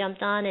and she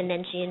jumped on, and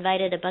then she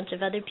invited a bunch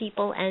of other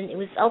people, and it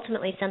was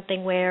ultimately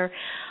something where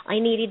I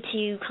needed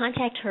to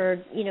contact her,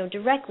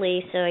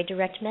 directly, so I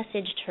direct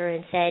messaged her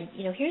and said,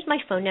 here's my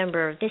phone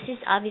number. This is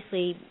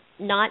obviously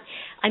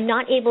I'm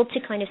not able to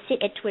kind of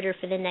sit at Twitter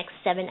for the next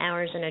 7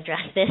 hours and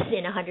address this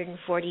in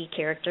 140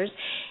 characters.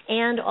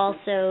 And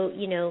also,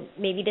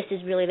 maybe this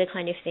is really the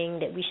kind of thing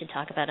that we should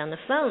talk about on the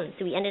phone.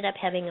 So we ended up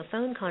having a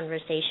phone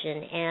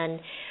conversation.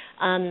 And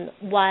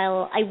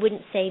while I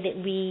wouldn't say that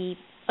we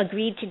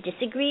agreed to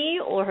disagree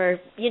or,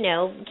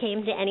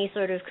 came to any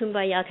sort of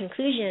kumbaya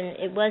conclusion,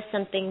 it was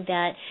something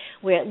that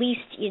where at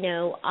least,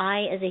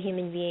 I as a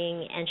human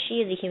being and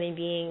she as a human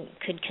being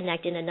could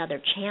connect in another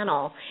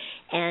channel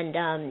and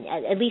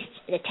at least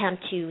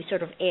attempt to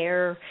sort of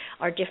air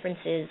our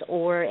differences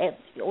or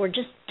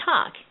just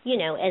talk,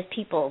 as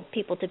people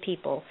to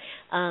people.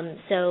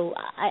 So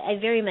I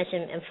very much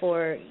am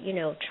for,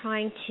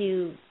 trying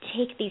to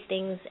take these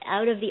things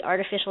out of the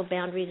artificial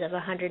boundaries of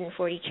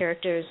 140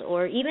 characters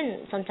or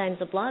even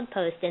sometimes a blog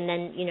post and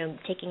then,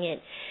 taking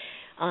it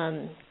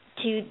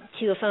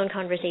to a phone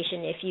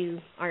conversation if you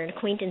are an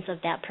acquaintance of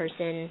that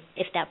person,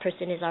 if that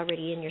person is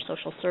already in your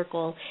social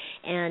circle,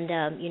 and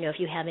if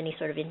you have any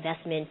sort of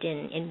investment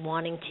in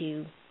wanting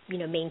to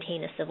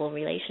maintain a civil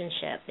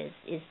relationship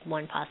is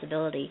one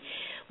possibility.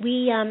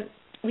 We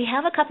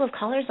have a couple of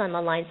callers on the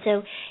line,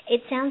 so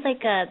it sounds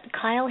like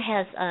Kyle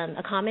has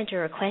a comment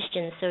or a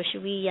question. So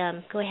should we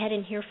go ahead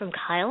and hear from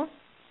Kyle?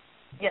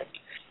 Yes.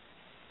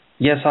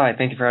 Yes, hi.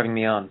 Thank you for having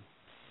me on.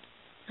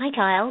 Hi,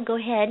 Kyle. Go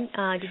ahead.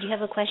 Did you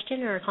have a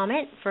question or a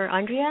comment for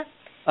Andrea?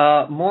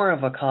 More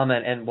of a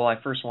comment, and I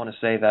first want to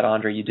say that,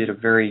 Andrea, you did a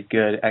very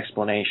good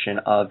explanation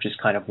of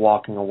just kind of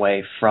walking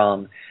away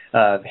from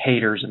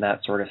haters and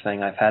that sort of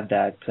thing. I've had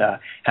that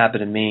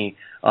happen to me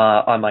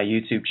on my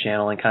YouTube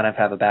channel and kind of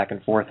have a back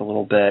and forth a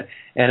little bit,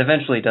 and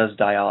eventually it does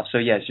die off. So,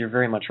 yes, you're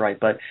very much right.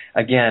 But,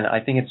 again, I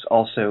think it's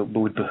also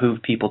would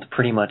behoove people to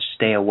pretty much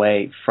stay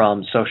away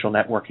from social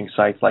networking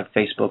sites like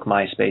Facebook,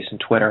 MySpace, and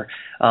Twitter.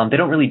 They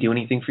don't really do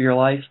anything for your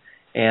life.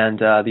 And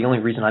the only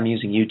reason I'm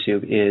using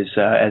YouTube is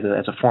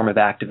as a form of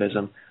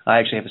activism. I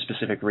actually have a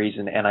specific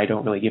reason, and I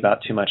don't really give out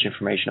too much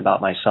information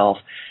about myself.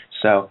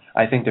 So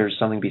I think there's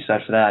something to be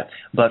said for that.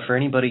 But for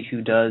anybody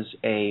who does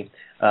a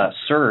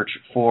search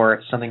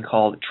for something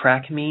called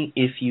Track Me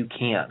If You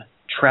Can,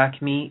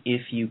 Track Me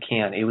If You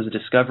Can. It was a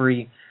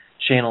Discovery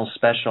Channel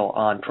special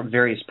on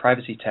various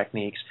privacy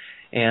techniques.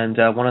 And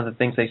one of the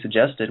things they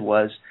suggested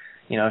was,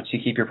 to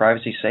keep your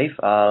privacy safe,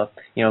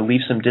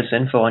 leave some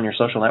disinfo on your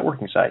social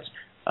networking sites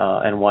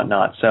and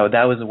whatnot. So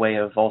that was a way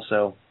of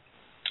also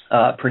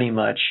pretty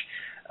much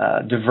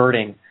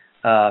diverting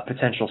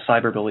potential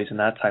cyberbullies and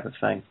that type of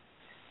thing.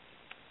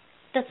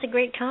 That's a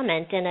great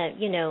comment and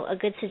a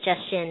good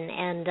suggestion,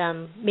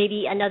 and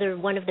maybe another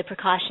one of the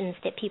precautions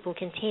that people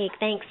can take.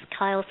 Thanks,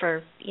 Kyle,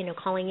 for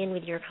calling in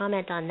with your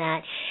comment on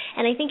that.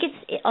 And I think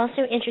it's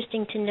also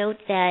interesting to note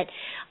that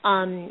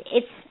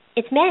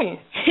it's men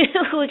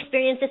who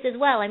experience this as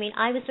well. I mean,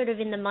 I was sort of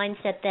in the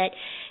mindset that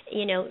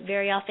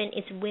very often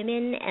it's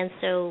women, and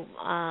so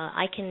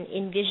I can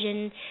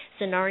envision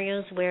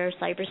scenarios where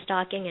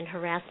cyberstalking and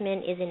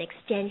harassment is an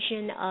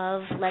extension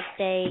of, let's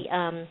say,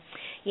 an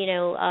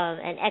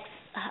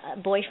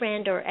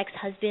ex-boyfriend or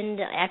ex-husband,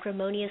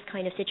 acrimonious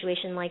kind of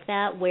situation like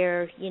that,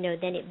 where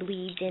then it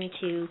bleeds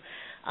into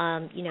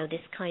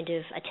this kind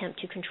of attempt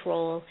to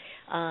control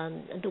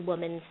the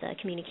woman's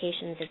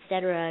communications,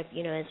 etc.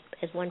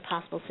 As one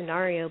possible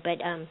scenario. But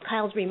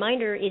Kyle's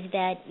reminder is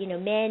that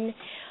men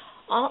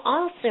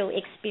also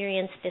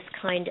experience this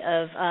kind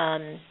of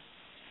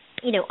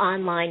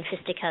online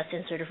fisticuffs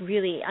and sort of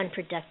really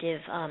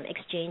unproductive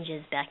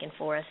exchanges back and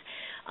forth,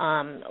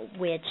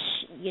 which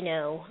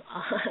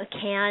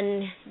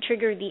can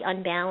trigger the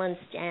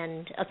unbalanced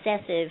and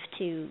obsessive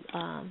to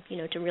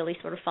really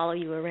sort of follow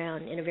you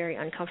around in a very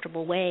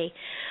uncomfortable way.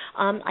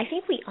 I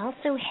think we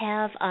also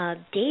have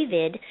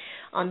David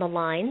on the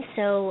line.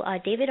 So,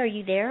 David, are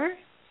you there?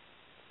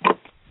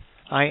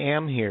 I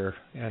am here.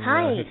 And,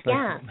 Hi.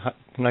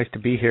 It's nice to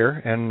be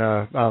here. And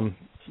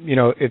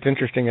it's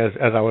interesting as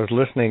I was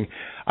listening,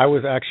 I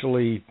was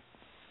actually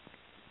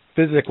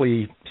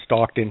physically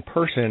stalked in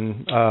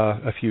person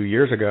a few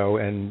years ago,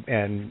 and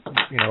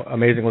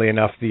amazingly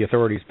enough, the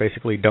authorities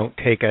basically don't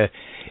take a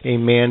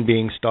man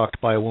being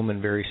stalked by a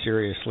woman very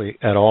seriously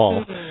at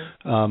all.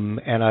 Mm-hmm.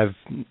 And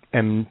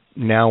am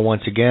now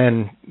once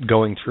again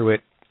going through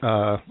it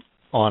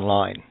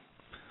online.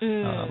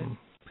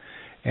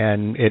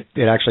 And it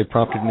actually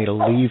prompted me to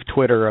leave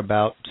Twitter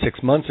about 6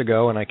 months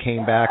ago, and I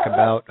came back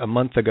about a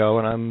month ago,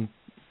 and I'm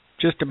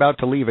just about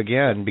to leave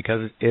again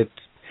because it's,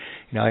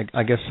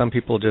 I guess some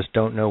people just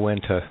don't know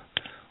when to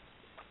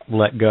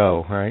let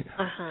go, right?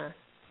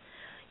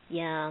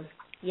 Yeah.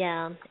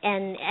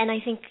 And I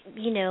think,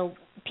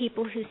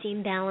 people who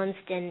seem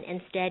balanced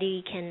and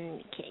steady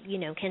can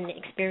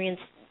experience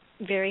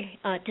very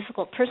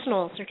difficult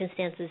personal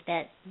circumstances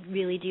that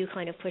really do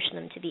kind of push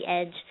them to the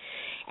edge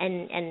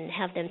and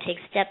have them take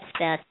steps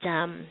that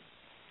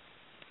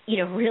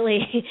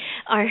really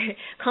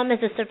come as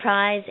a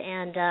surprise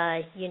and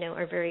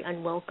are very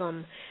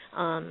unwelcome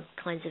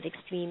kinds of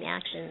extreme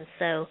actions.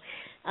 So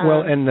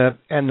well, and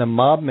the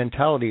mob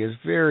mentality is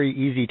very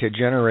easy to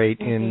generate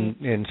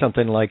in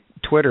something like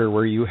Twitter,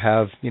 where you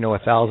have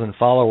 1,000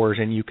 followers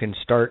and you can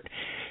start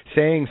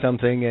saying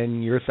something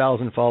and your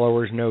 1,000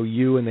 followers know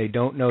you and they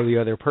don't know the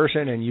other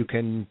person, and you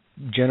can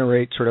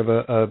generate sort of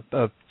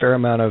a fair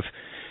amount of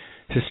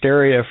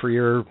hysteria for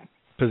your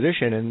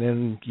position, and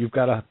then you've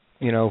got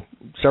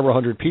several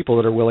hundred people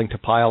that are willing to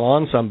pile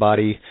on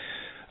somebody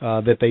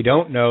that they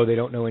don't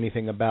know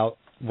anything about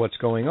what's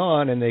going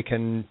on, and they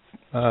can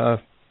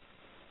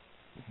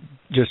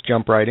just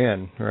jump right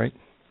in, right?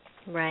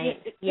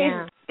 Right.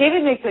 Yeah.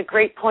 David makes a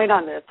great point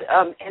on this,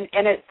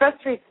 and it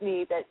frustrates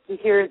me to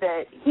hear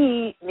that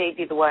he may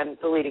be the one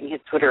deleting his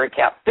Twitter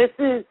account. This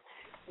is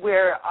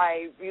where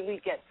I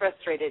really get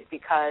frustrated,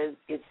 because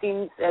it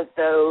seems as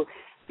though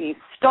the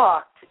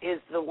stalked is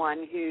the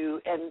one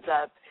who ends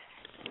up,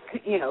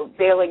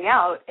 bailing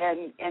out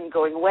and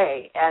going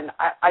away. And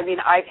I mean,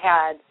 I've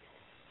had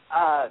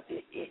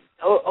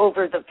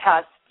over the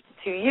past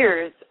 2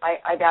 years,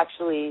 I've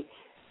actually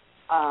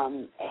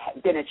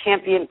been a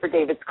champion for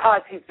David's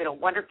cause. He's been a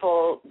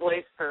wonderful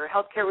voice for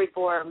healthcare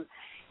reform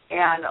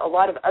and a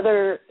lot of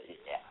other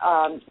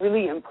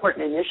really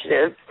important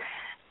initiatives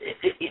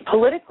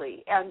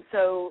politically. And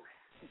so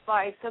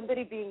by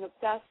somebody being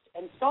obsessed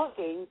and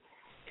stalking,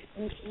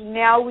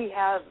 now we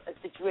have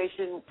a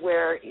situation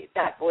where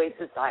that voice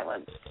is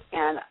silenced,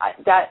 and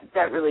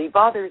that really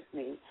bothers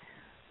me.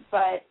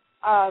 But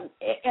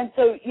and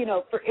so,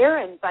 for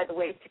Erin, by the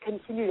way, to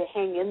continue to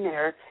hang in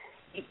there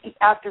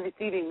after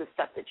receiving the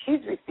stuff that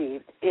she's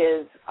received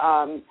is,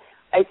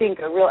 I think,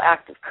 a real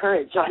act of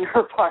courage on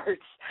her part.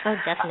 Oh,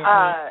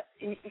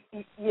 definitely.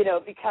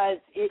 Because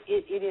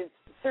it is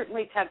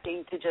certainly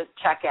tempting to just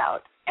check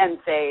out and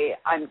say,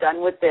 I'm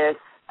done with this.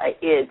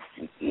 It's,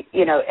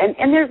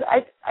 and there's,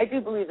 I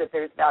do believe that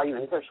there's value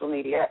in social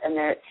media,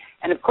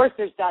 and of course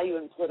there's value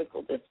in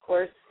political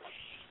discourse,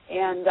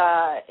 and,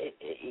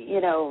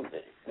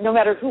 no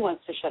matter who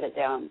wants to shut it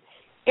down.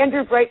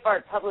 Andrew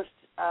Breitbart published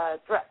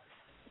threats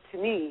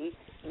to me,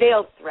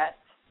 veiled threats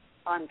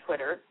on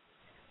Twitter.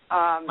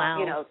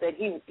 Wow. That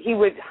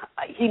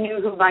he knew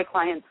who my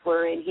clients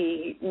were and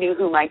he knew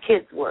who my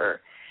kids were,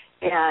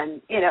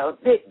 and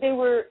they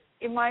were,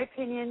 in my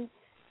opinion,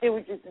 they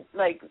were just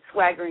like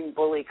swaggering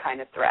bully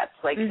kind of threats.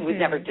 Like he would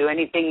never do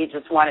anything. He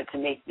just wanted to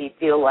make me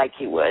feel like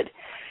he would.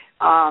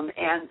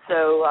 And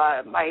so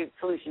my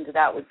solution to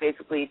that was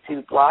basically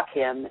to block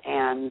him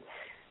and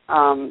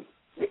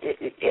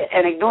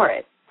ignore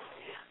it.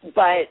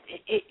 But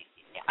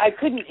I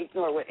couldn't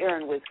ignore what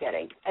Erin was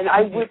getting, and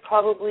I would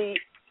probably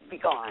be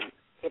gone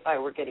if I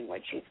were getting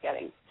what she's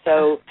getting.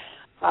 So,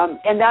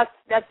 and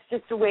that's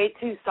just a way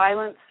to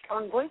silence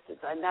strong voices,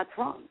 and that's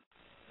wrong.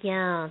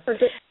 Yeah.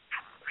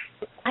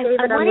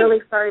 David, I'm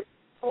really sorry.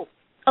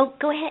 Oh,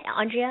 go ahead,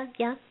 Andrea.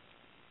 Yeah.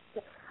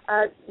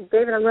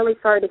 David, I'm really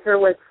sorry to hear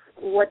what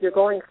you're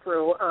going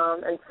through,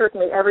 and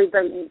certainly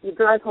everybody. You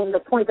drive home the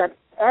point that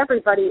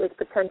everybody is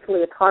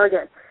potentially a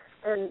target.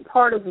 And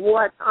part of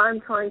what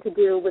I'm trying to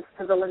do with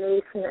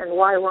Civilization and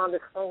why we're on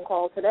this phone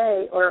call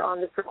today or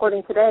on this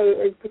recording today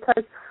is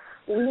because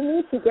we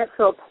need to get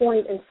to a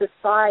point in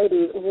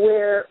society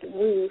where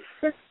we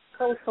shift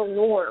social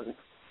norms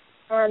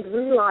and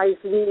realize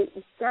the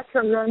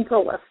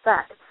detrimental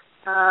effects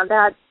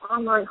that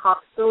online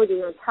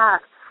hostility and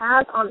attacks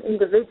has on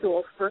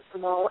individuals, first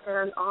of all,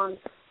 and on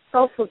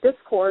social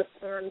discourse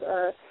and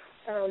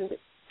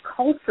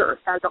culture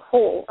as a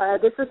whole.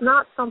 This is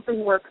not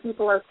something where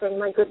people are saying,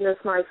 my goodness,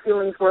 my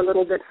feelings were a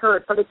little bit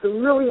hurt, but it's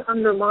really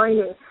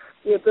undermining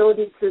the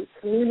ability to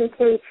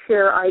communicate,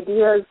 share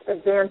ideas,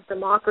 advance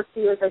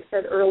democracy, as I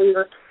said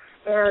earlier.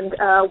 And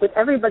with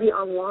everybody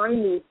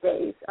online these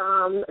days,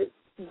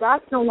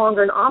 that's no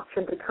longer an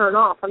option to turn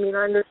off. I mean,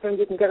 I understand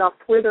you can get off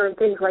Twitter and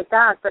things like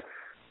that, but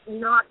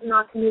not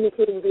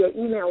communicating via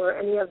email or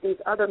any of these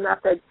other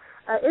methods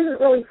isn't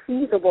really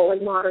feasible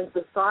in modern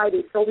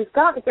society. So we've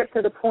got to get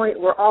to the point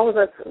where all of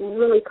us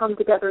really come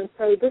together and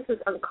say, this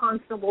is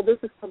unconscionable, this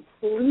is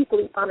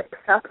completely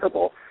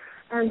unacceptable,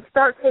 and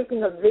start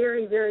taking a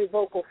very, very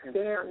vocal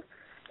stand.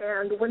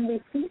 And when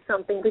we see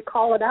something, we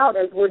call it out,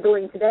 as we're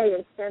doing today,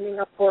 and standing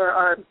up for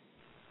our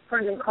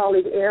friend and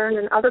colleague Erin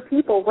and other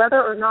people,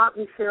 whether or not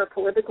we share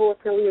political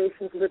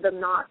affiliations with them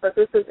not. But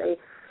this is a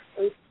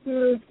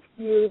huge,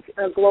 huge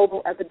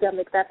global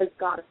epidemic that has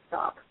got to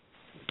stop.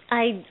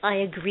 I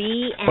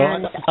agree,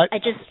 and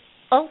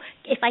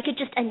if I could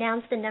just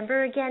announce the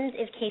number again,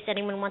 in case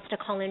anyone wants to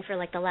call in for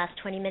like the last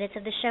 20 minutes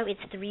of the show, it's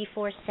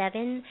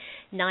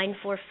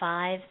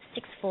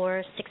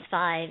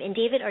 347-945-6465. And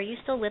David, are you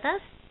still with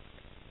us?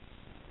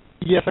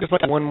 Yes, I just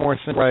like one more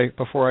thing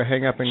before I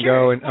hang up and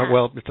go. And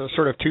well, it's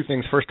sort of two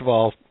things. First of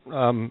all,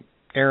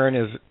 Erin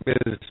is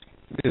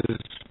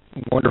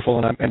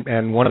wonderful,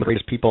 and one of the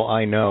greatest people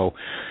I know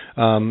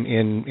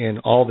in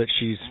all that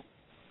she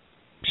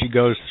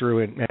goes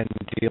through and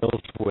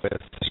deals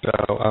with. So,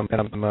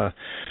 and I'm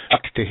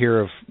shocked to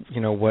hear of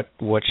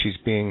what she's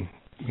being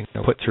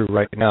put through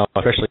right now,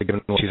 especially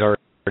given what she's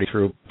already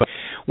through. But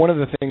one of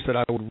the things that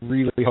I would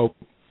really hope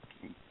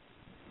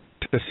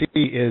to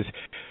see is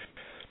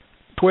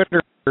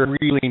Twitter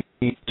really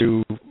needs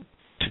to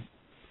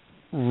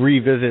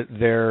revisit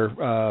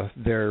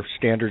their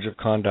standards of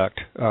conduct.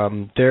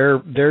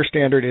 Their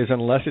standard is,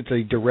 unless it's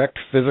a direct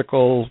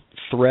physical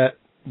threat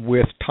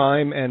with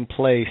time and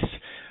place,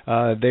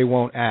 they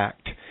won't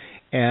act.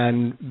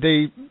 And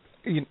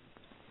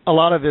a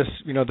lot of this,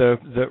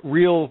 the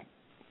real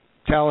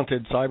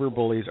talented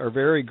cyberbullies are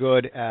very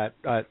good at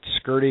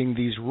skirting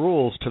these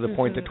rules to the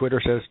point that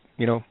Twitter says,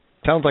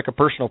 sounds like a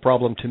personal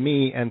problem to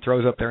me, and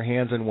throws up their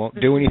hands and won't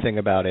do anything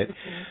about it.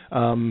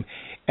 And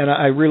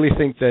I really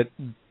think that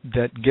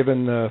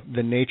given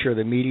the nature of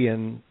the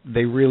medium,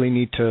 they really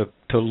need to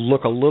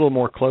look a little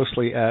more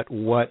closely at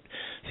what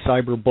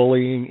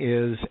cyberbullying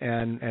is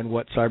and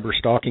what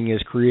cyberstalking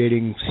is,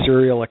 creating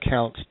serial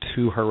accounts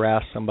to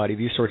harass somebody,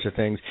 these sorts of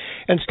things,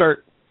 and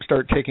start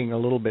taking a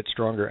little bit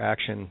stronger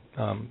action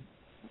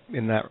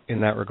in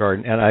that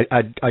regard. And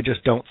I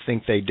just don't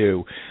think they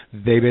do.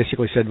 They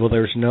basically said, well,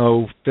 there's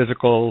no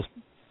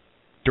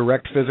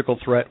direct physical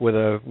threat with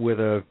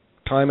a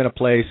time and a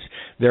place,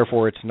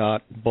 therefore it's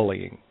not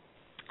bullying.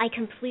 I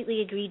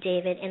completely agree,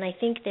 David, and I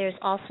think there's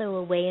also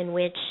a way in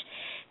which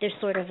there's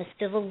sort of a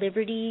civil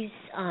liberties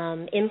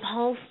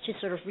impulse to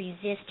sort of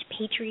resist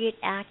Patriot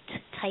Act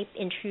type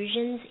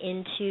intrusions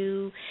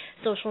into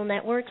social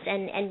networks,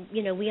 and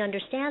we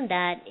understand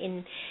that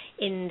in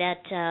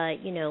that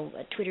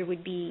Twitter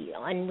would be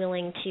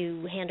unwilling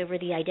to hand over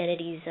the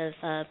identities of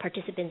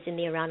participants in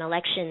the Iran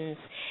elections,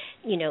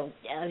 a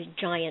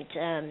giant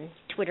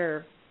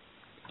Twitter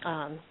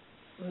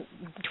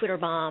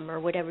bomb or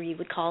whatever you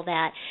would call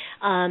that,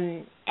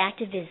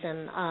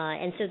 activism,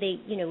 and so they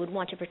would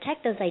want to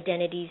protect those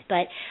identities.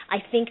 But I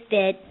think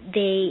that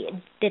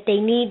they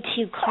need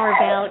to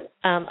carve out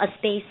a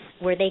space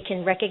where they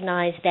can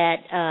recognize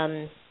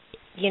that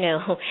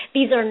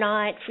these are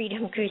not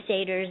freedom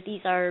crusaders.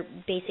 These are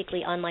basically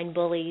online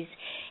bullies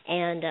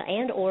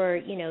and or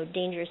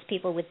dangerous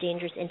people with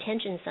dangerous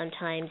intentions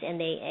sometimes.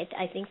 And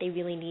I think they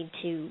really need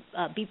to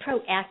be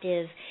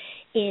proactive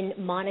in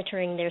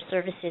monitoring their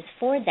services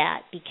for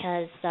that,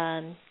 because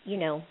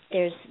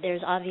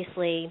there's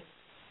obviously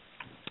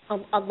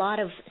a lot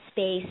of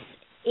space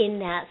in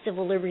that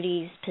civil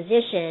liberties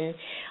position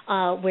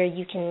where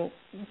you can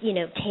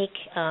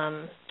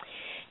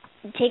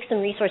take some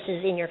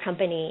resources in your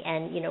company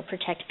and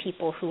protect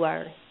people who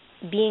are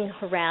being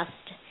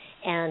harassed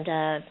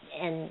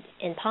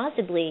and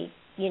possibly,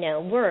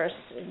 worse,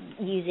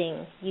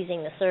 using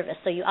the service.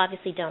 So you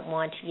obviously don't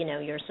want,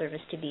 your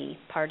service to be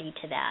party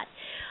to that.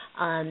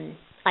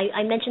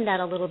 I mentioned that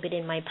a little bit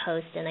in my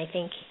post, and I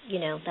think,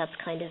 that's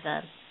kind of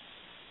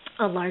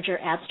a larger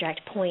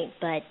abstract point,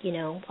 but,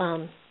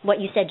 what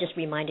you said just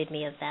reminded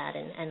me of that,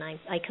 and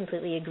I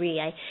completely agree.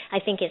 I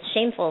think it's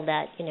shameful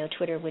that,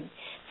 Twitter would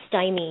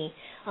stymie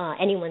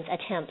anyone's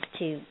attempts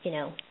to,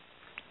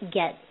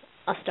 get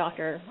a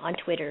stalker on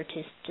Twitter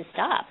to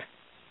stop.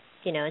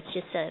 It's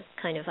just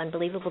kind of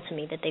unbelievable to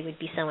me that they would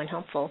be so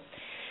unhelpful.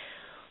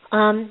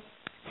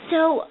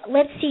 So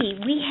let's see.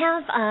 We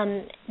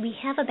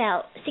have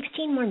about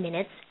 16 more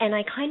minutes, and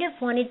I kind of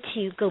wanted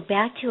to go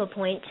back to a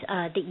point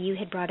that you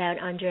had brought out,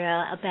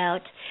 Andrea,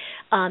 about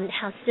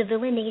how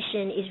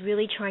Civilization is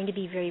really trying to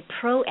be very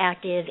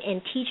proactive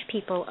and teach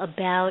people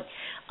about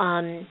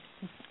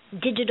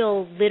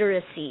digital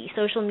literacy,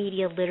 social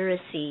media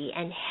literacy,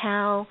 and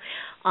how,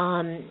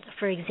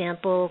 for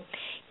example,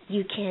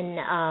 you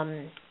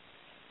can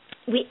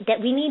that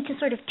we need to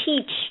sort of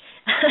teach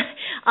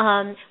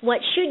what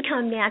should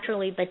come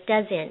naturally but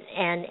doesn't,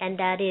 and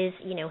that is,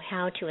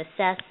 how to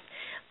assess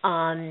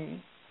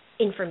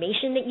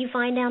information that you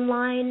find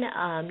online,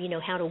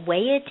 how to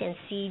weigh it and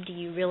see, do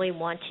you really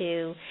want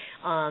to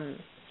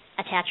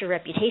attach a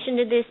reputation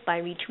to this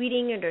by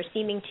retweeting it or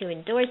seeming to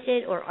endorse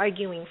it or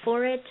arguing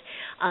for it,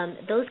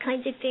 those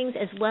kinds of things,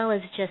 as well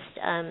as just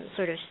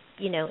sort of,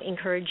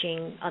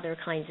 encouraging other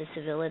kinds of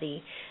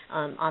civility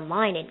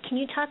online. And can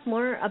you talk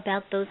more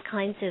about those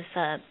kinds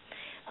of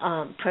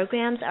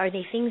programs? Are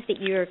they things that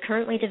you're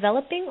currently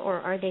developing, or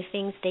are they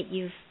things that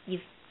you've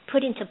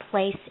put into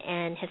place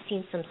and have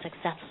seen some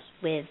success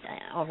with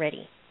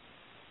already?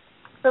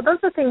 So those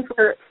are things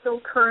we're still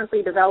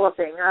currently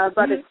developing,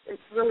 but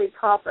it's really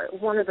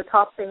one of the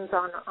top things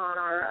on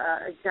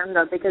our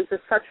agenda, because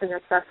there's such a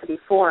necessity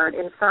for it.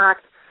 In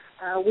fact,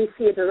 we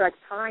see a direct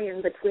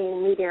tie-in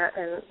between media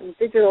and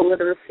digital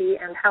literacy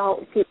and how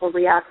people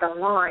react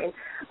online.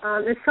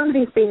 If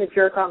somebody's being a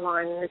jerk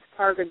online and it's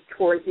targeted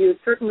towards you,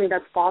 certainly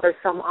that's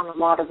bothersome on a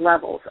lot of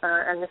levels,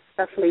 and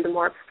especially the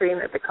more extreme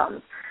it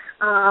becomes.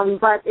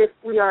 But if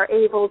we are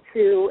able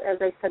to, as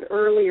I said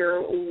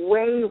earlier,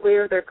 weigh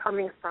where they're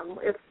coming from,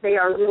 if they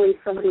are really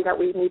somebody that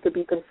we need to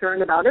be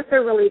concerned about, if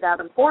they're really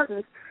that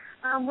important,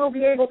 we'll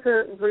be able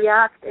to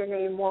react in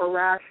a more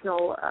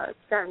rational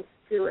sense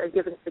to a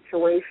given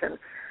situation.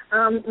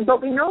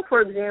 But we know,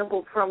 for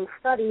example, from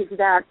studies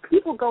that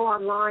people go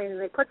online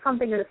and they put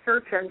something in a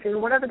search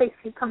engine, whatever they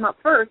see come up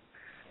first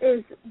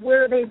is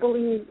where they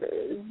believe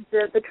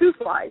the truth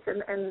lies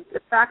and the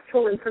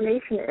factual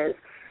information is.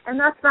 And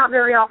that's not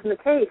very often the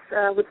case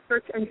with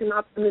search engine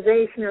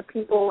optimization or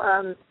people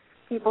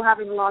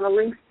having a lot of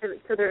links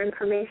to their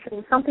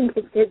information. Something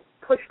could get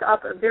pushed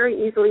up very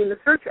easily in the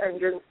search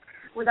engines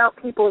without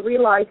people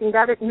realizing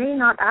that it may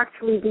not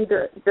actually be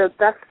the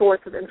best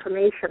source of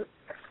information.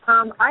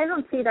 I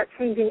don't see that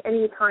changing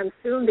anytime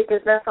soon,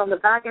 because that's on the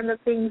back end of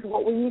things.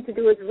 What we need to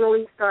do is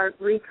really start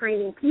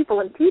retraining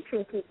people and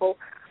teaching people,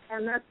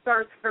 and that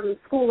starts from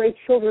school-age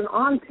children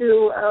on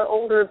to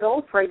older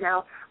adults right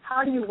now.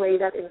 How do you weigh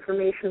that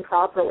information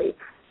properly?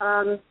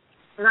 And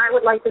I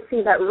would like to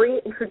see that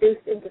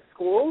reintroduced into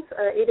schools.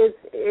 It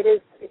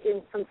is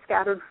in some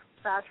scattered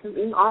fashion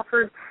being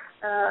offered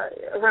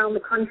around the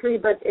country,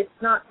 but it's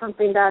not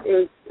something that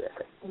is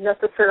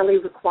necessarily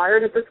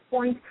required at this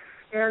point.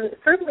 And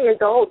certainly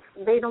adults,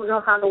 they don't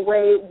know how to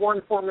weigh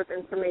one form of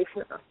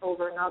information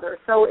over another.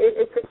 So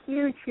it's a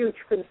huge, huge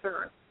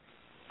concern.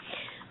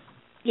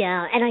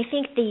 Yeah, and I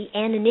think the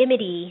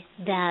anonymity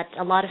that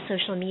a lot of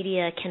social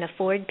media can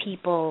afford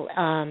people,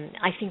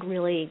 I think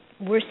really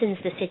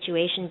worsens the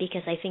situation,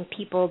 because I think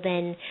people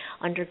then,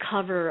 under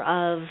cover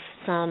of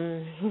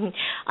some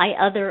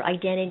other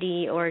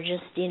identity or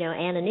just,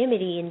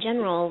 anonymity in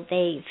general,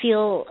 they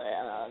feel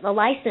the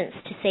license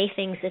to say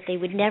things that they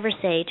would never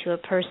say to a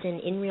person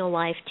in real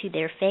life to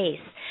their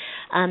face.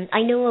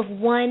 I know of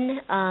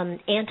one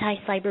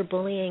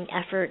anti-cyberbullying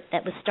effort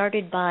that was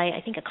started by,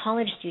 I think, a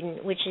college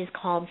student, which is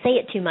called Say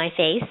It to My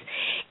Face.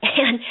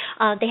 And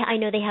I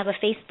know they have a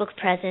Facebook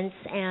presence,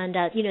 and,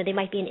 they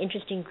might be an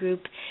interesting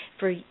group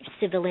for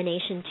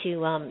Civilization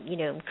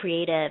to,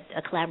 create a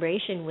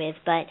collaboration with.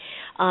 But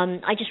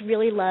I just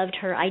really loved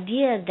her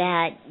idea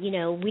that,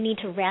 we need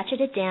to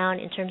ratchet it down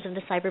in terms of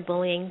the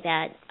cyberbullying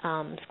that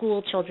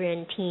school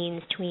children,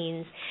 teens,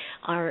 tweens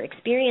are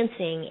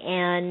experiencing.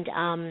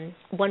 And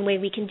one way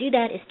we can do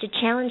that is to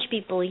challenge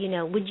people,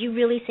 would you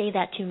really say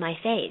that to my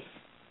face?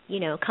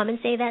 Come and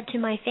say that to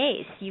my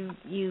face.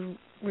 You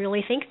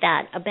really think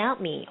that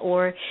about me,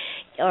 or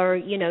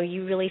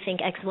you really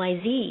think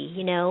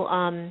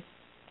XYZ,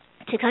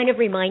 to kind of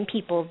remind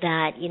people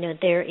that,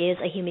 there is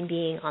a human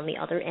being on the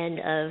other end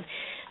of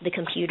the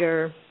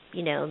computer,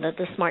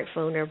 the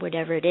smartphone or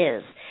whatever it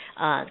is.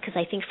 Because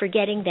I think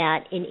forgetting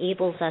that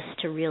enables us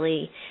to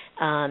really,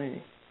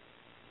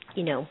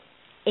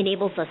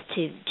 enables us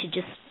to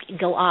just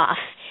go off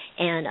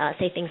and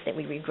say things that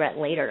we regret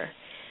later.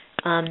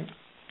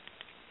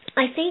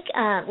 I think,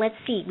 let's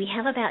see, we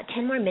have about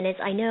 10 more minutes.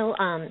 I know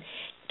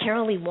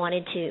Karoli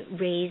wanted to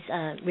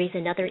raise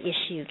another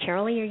issue.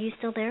 Karoli, are you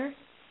still there?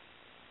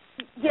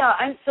 Yeah,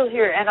 I'm still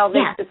here, and I'll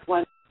make this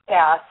one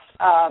fast,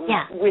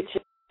 which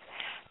is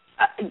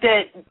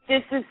that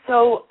this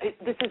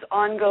is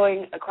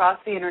ongoing across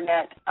the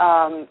internet.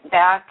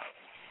 Back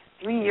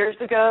 3 years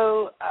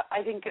ago,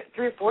 I think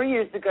 3 or 4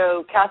 years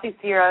ago, Kathy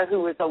Sierra, who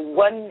was a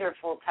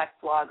wonderful tech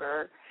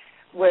blogger,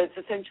 was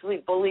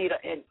essentially bullied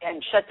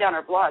and shut down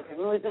her blog. It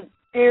was a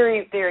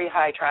very, very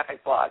high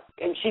traffic blog,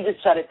 and she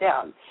just shut it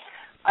down.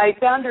 I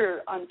found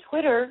her on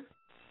Twitter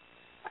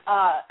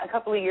a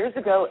couple of years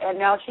ago, and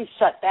now she's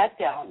shut that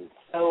down.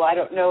 So I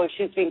don't know if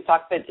she's being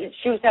stalked, but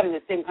she was having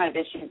the same kind of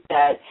issues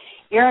that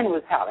Erin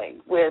was having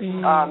with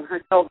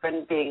her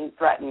children being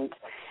threatened.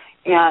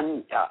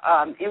 And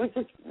it was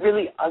just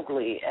really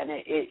ugly, and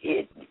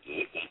it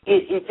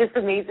just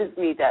amazes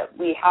me that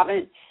we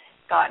haven't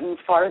gotten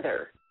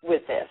farther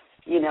with this,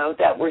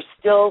 that we're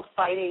still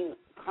fighting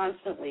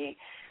constantly,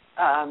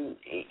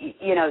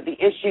 the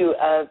issue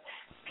of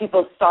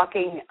people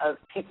stalking, of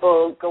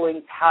people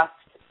going past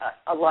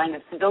a line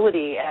of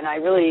civility. And I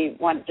really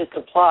want to just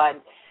applaud,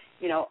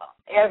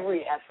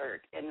 every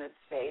effort in this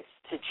space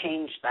to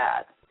change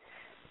that.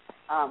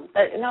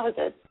 And that was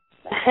it.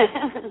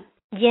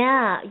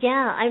 Yeah.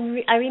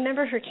 I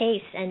remember her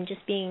case and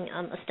just being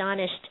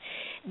astonished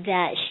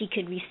that she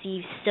could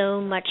receive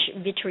so much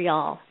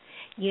vitriol,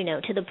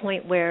 to the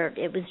point where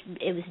it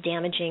was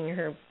damaging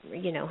her,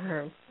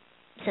 her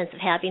sense of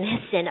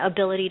happiness and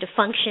ability to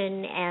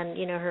function, and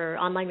her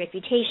online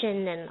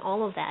reputation and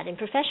all of that, and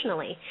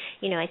professionally,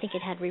 I think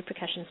it had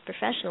repercussions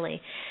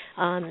professionally,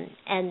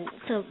 and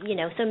so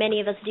so many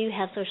of us do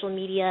have social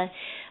media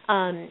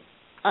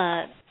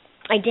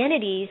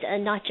identities,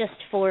 not just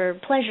for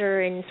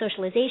pleasure and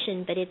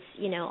socialization, but it's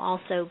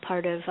also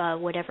part of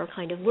whatever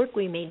kind of work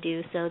we may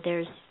do. So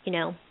there's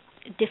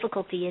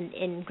difficulty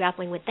in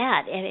grappling with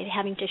that, and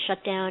having to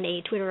shut down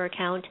a Twitter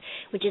account,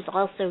 which is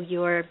also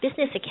your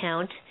business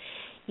account,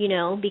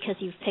 because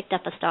you've picked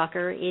up a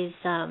stalker, is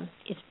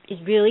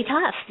really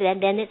tough.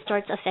 Then it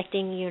starts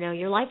affecting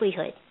your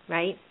livelihood,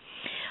 right?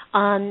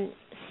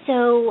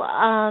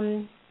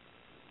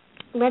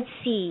 Let's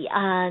see.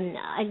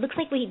 It looks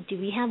like do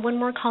we have one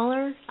more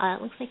caller?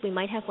 It looks like we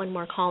might have one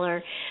more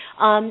caller.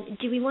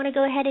 Do we want to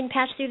go ahead and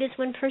patch through this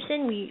one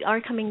person? We are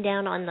coming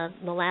down on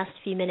the last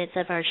few minutes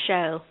of our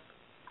show.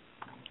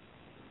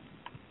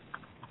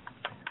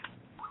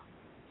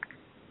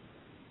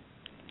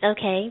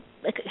 Okay.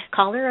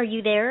 Caller, are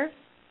you there?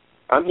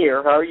 I'm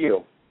here. How are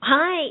you?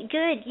 Hi.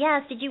 Good.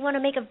 Yes. Did you want to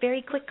make a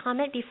very quick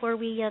comment before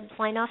we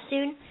sign off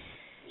soon?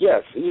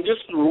 Yes.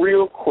 Just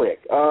real quick.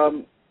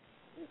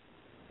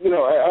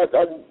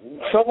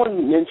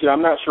 Someone mentioned,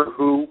 I'm not sure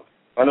who,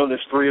 I know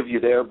there's 3 of you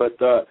there, but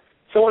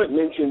someone had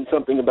mentioned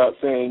something about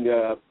saying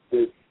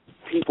that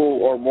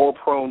people are more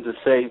prone to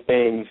say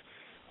things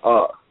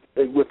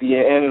with the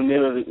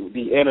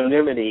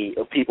anonymity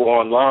of people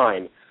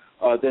online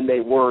than they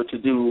were to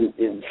do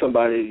in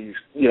somebody's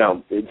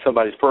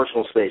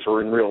personal space or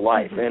in real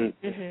life. And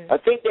I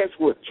think that's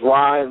what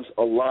drives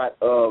a lot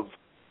of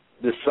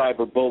this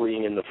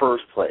cyberbullying in the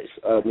first place.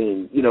 I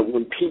mean,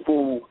 when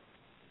people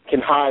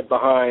can hide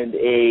behind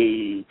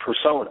a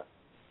persona,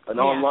 an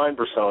online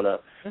persona,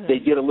 they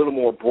get a little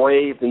more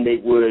brave than they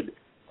would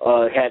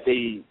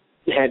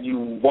had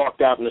you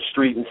walked out in the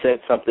street and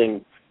said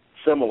something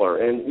similar.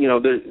 And,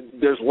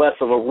 there's less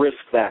of a risk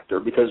factor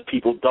because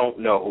people don't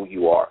know who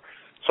you are.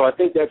 So I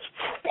think that's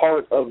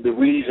part of the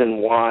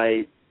reason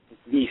why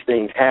these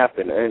things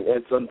happen. And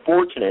it's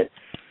unfortunate,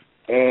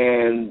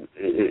 and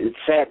it's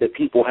sad that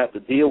people have to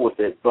deal with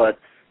it. But,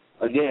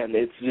 again,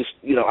 it's just,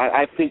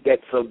 I think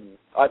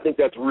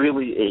that's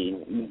really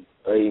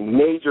a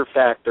major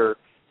factor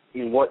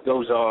in what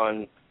goes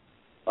on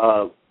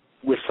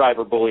with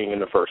cyberbullying in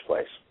the first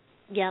place.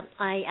 Yep,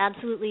 I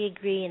absolutely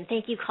agree, and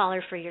thank you,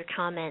 caller, for your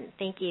comment.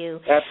 Thank you.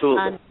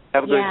 Absolutely.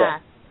 Have a great day.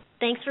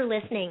 Thanks for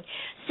listening.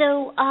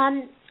 So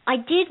I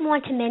did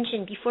want to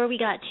mention, before we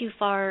got too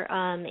far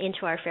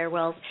into our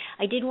farewells,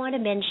 I did want to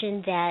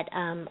mention that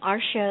our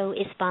show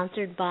is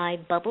sponsored by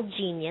Bubble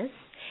Genius,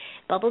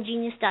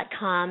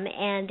 bubblegenius.com,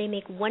 and they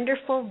make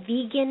wonderful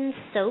vegan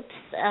soaps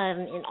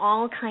in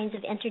all kinds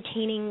of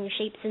entertaining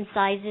shapes and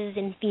sizes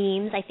and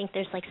themes. I think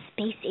there's like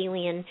space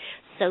alien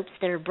soaps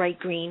that are bright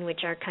green,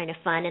 which are kind of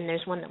fun, and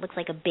there's one that looks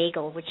like a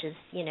bagel, which is,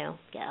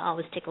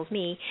 always tickles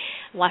me,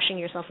 washing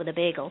yourself with a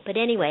bagel. But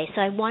anyway,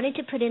 so I wanted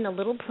to put in a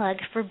little plug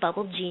for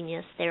Bubble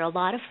Genius. They're a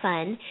lot of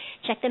fun.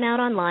 Check them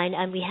out online,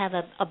 and we have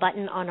a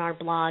button on our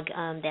blog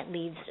that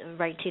leads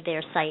right to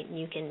their site, and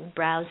you can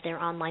browse their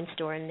online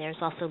store, and there's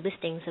also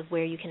listings of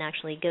where you can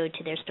actually go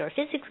to their store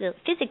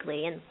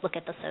physically and look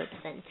at the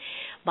soaps and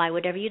buy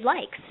whatever you'd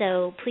like.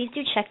 So please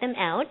do check them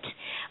out.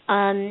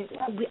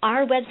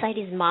 Our website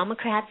is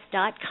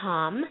MOMocrats.com.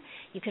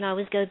 You can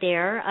always go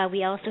there.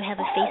 We also have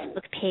a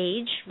Facebook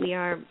page. We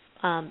are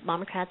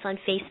MOMocrats on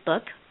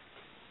Facebook.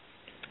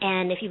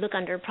 And if you look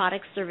under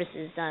products,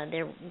 services,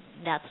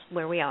 that's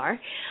where we are.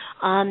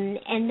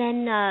 And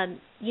then,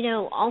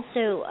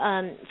 also,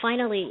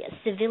 finally,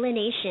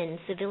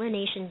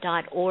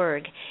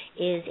 civilination.org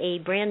is a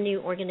brand new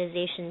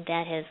organization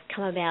that has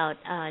come about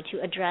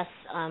to address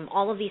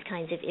all of these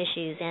kinds of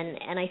issues.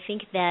 And I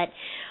think that,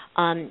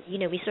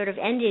 we sort of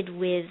ended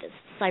with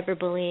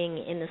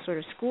cyberbullying in the sort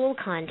of school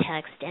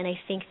context, and I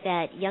think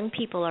that young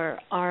people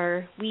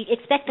we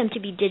expect them to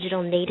be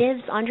digital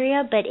natives,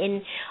 Andrea, but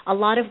in a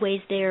lot of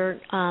ways they're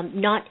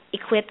not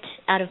equipped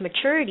out of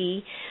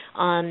maturity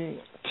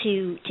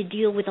to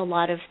deal with a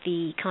lot of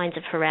the kinds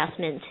of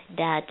harassment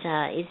that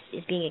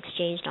is being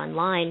exchanged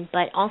online.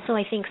 But also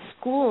I think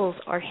schools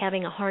are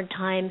having a hard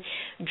time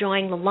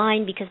drawing the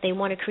line because they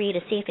want to create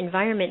a safe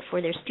environment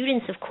for their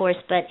students, of course,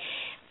 but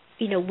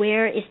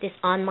where is this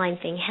online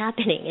thing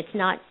happening? It's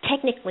not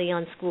technically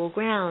on school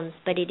grounds,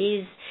 but it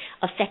is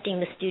affecting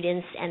the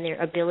students and their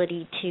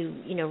ability to,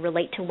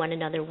 relate to one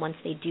another once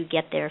they do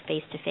get there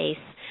face-to-face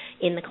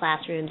in the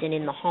classrooms and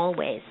in the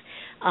hallways.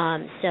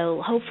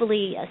 So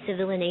hopefully,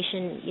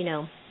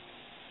 Civilination,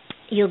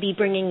 you'll be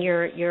bringing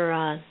your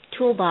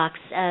toolbox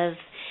of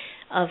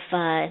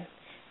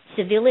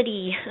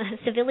civility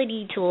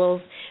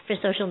tools for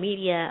social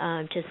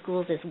media to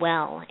schools as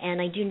well.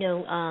 And I do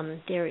know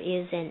there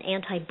is an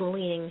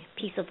anti-bullying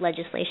piece of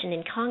legislation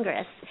in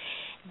Congress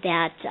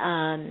that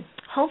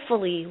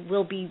hopefully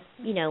will be,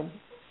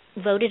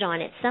 voted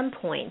on at some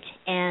point.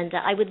 And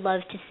I would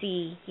love to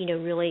see,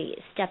 really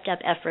stepped up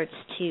efforts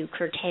to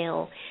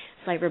curtail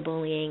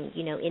cyberbullying,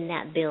 in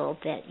that bill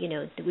that,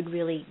 that would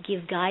really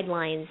give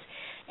guidelines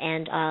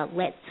and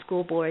let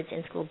school boards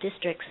and school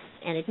districts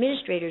and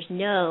administrators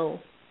know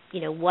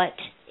what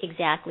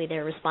exactly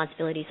their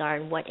responsibilities are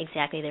and what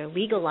exactly their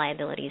legal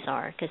liabilities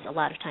are, because a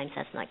lot of times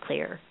that's not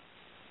clear.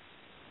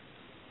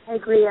 I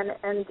agree,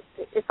 and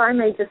if I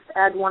may just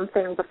add one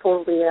thing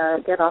before we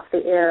get off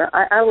the air,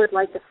 I would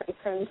like to say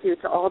thank you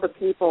to all the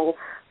people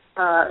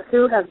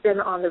who have been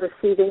on the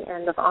receiving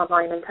end of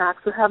online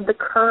attacks, who have the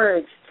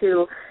courage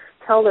to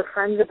tell their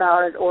friends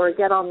about it or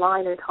get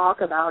online and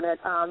talk about it.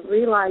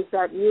 Realize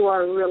that you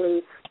are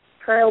really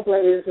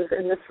trailblazers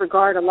in this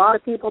regard. A lot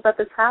of people that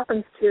this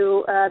happens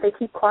to, they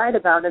keep quiet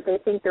about it. They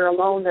think they're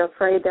alone, they're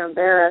afraid, they're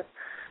embarrassed.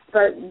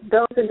 But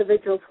those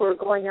individuals who are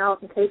going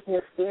out and taking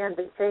a stand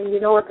and saying, you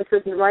know what, this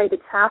isn't right,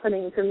 it's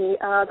happening to me,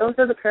 those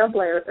are the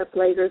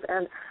trailblazers,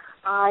 and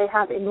I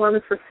have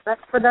enormous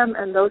respect for them,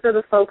 and those are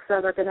the folks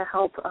that are going to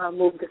help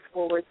move this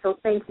forward. So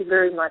thank you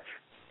very much.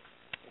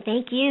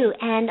 Thank you.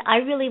 And I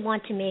really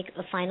want to make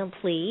a final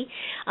plea.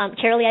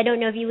 Karoli, I don't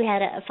know if you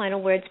had a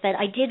final words, but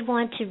I did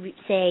want to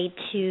say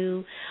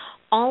to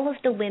all of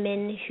the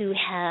women who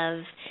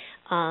have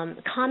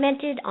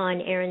commented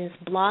on Erin's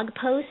blog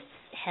posts,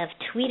 have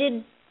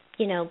tweeted,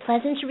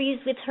 pleasantries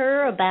with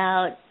her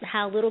about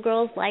how little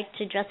girls like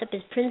to dress up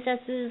as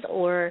princesses,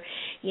 or,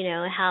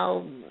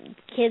 how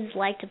kids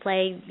like to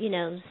play,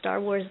 Star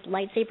Wars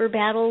lightsaber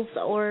battles,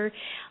 or,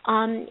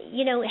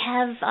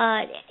 have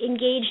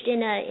engaged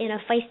in a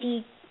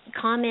feisty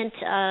comment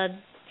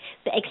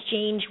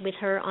exchange with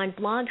her on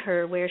Blog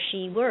Her, where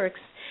she works,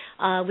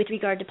 with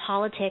regard to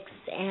politics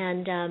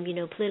and,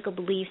 political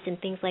beliefs and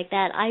things like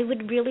that. I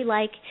would really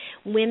like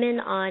women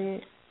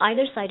on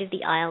either side of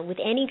the aisle with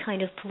any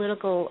kind of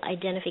political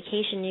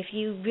identification, if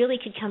you really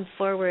could come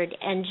forward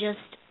and just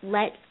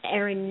let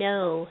Erin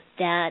know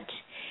that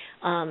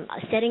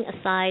setting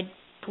aside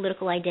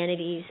political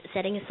identities,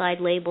 setting aside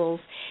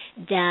labels,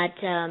 that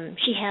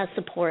she has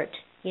support.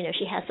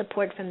 She has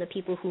support from the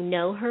people who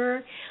know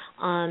her,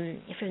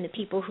 from the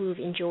people who've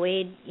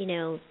enjoyed,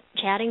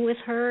 chatting with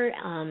her,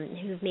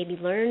 who've maybe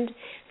learned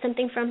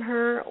something from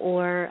her,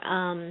 or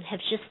have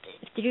just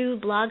through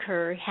Blog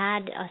Her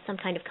had some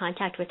kind of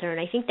contact with her. And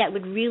I think that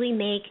would really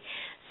make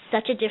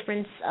such a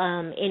difference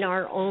in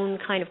our own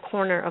kind of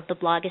corner of the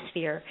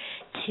blogosphere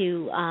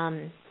to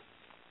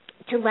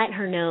let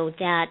her know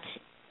that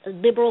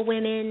liberal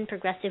women,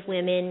 progressive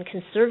women,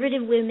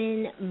 conservative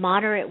women,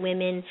 moderate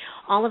women,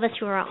 all of us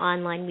who are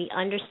online, we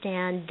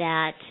understand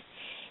that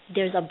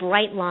there's a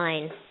bright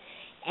line,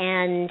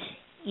 and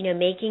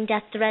making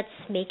death threats,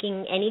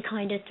 making any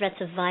kind of threats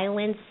of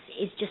violence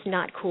is just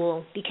not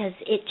cool, because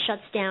it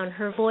shuts down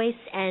her voice,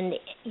 and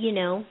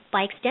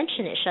by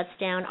extension it shuts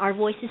down our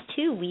voices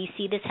too. We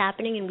see this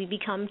happening and we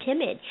become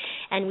timid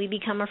and we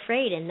become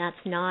afraid, and that's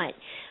not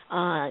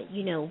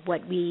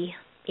what we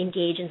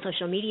engage in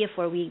social media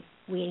for. We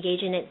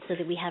engage in it so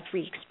that we have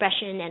free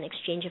expression and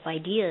exchange of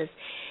ideas.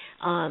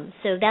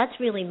 So that's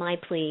really my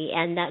plea,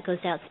 and that goes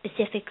out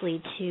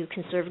specifically to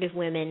conservative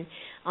women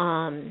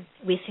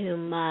with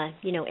whom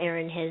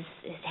Erin has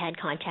had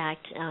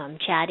contact,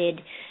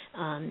 chatted,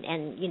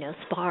 and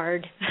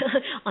sparred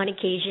on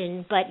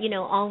occasion, but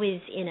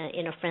always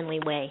in a friendly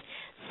way.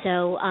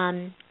 So,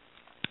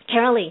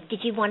 Karoli, did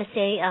you want to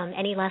say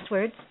any last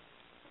words?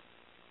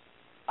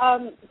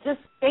 Just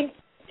thanks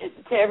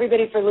to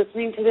everybody for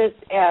listening to this,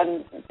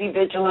 and be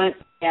vigilant.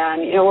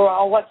 And we're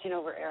all watching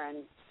over Erin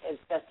as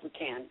best we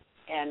can,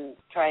 and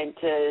trying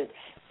to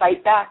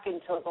fight back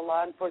until the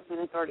law enforcement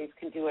authorities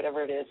can do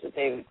whatever it is that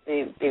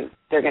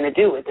they're going to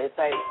do with this.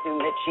 I assume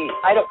that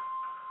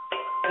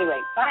Anyway,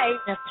 bye.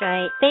 That's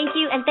right. Thank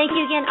you. And thank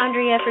you again,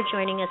 Andrea, for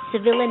joining us.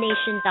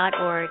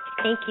 Civilination.org.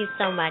 Thank you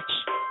so much.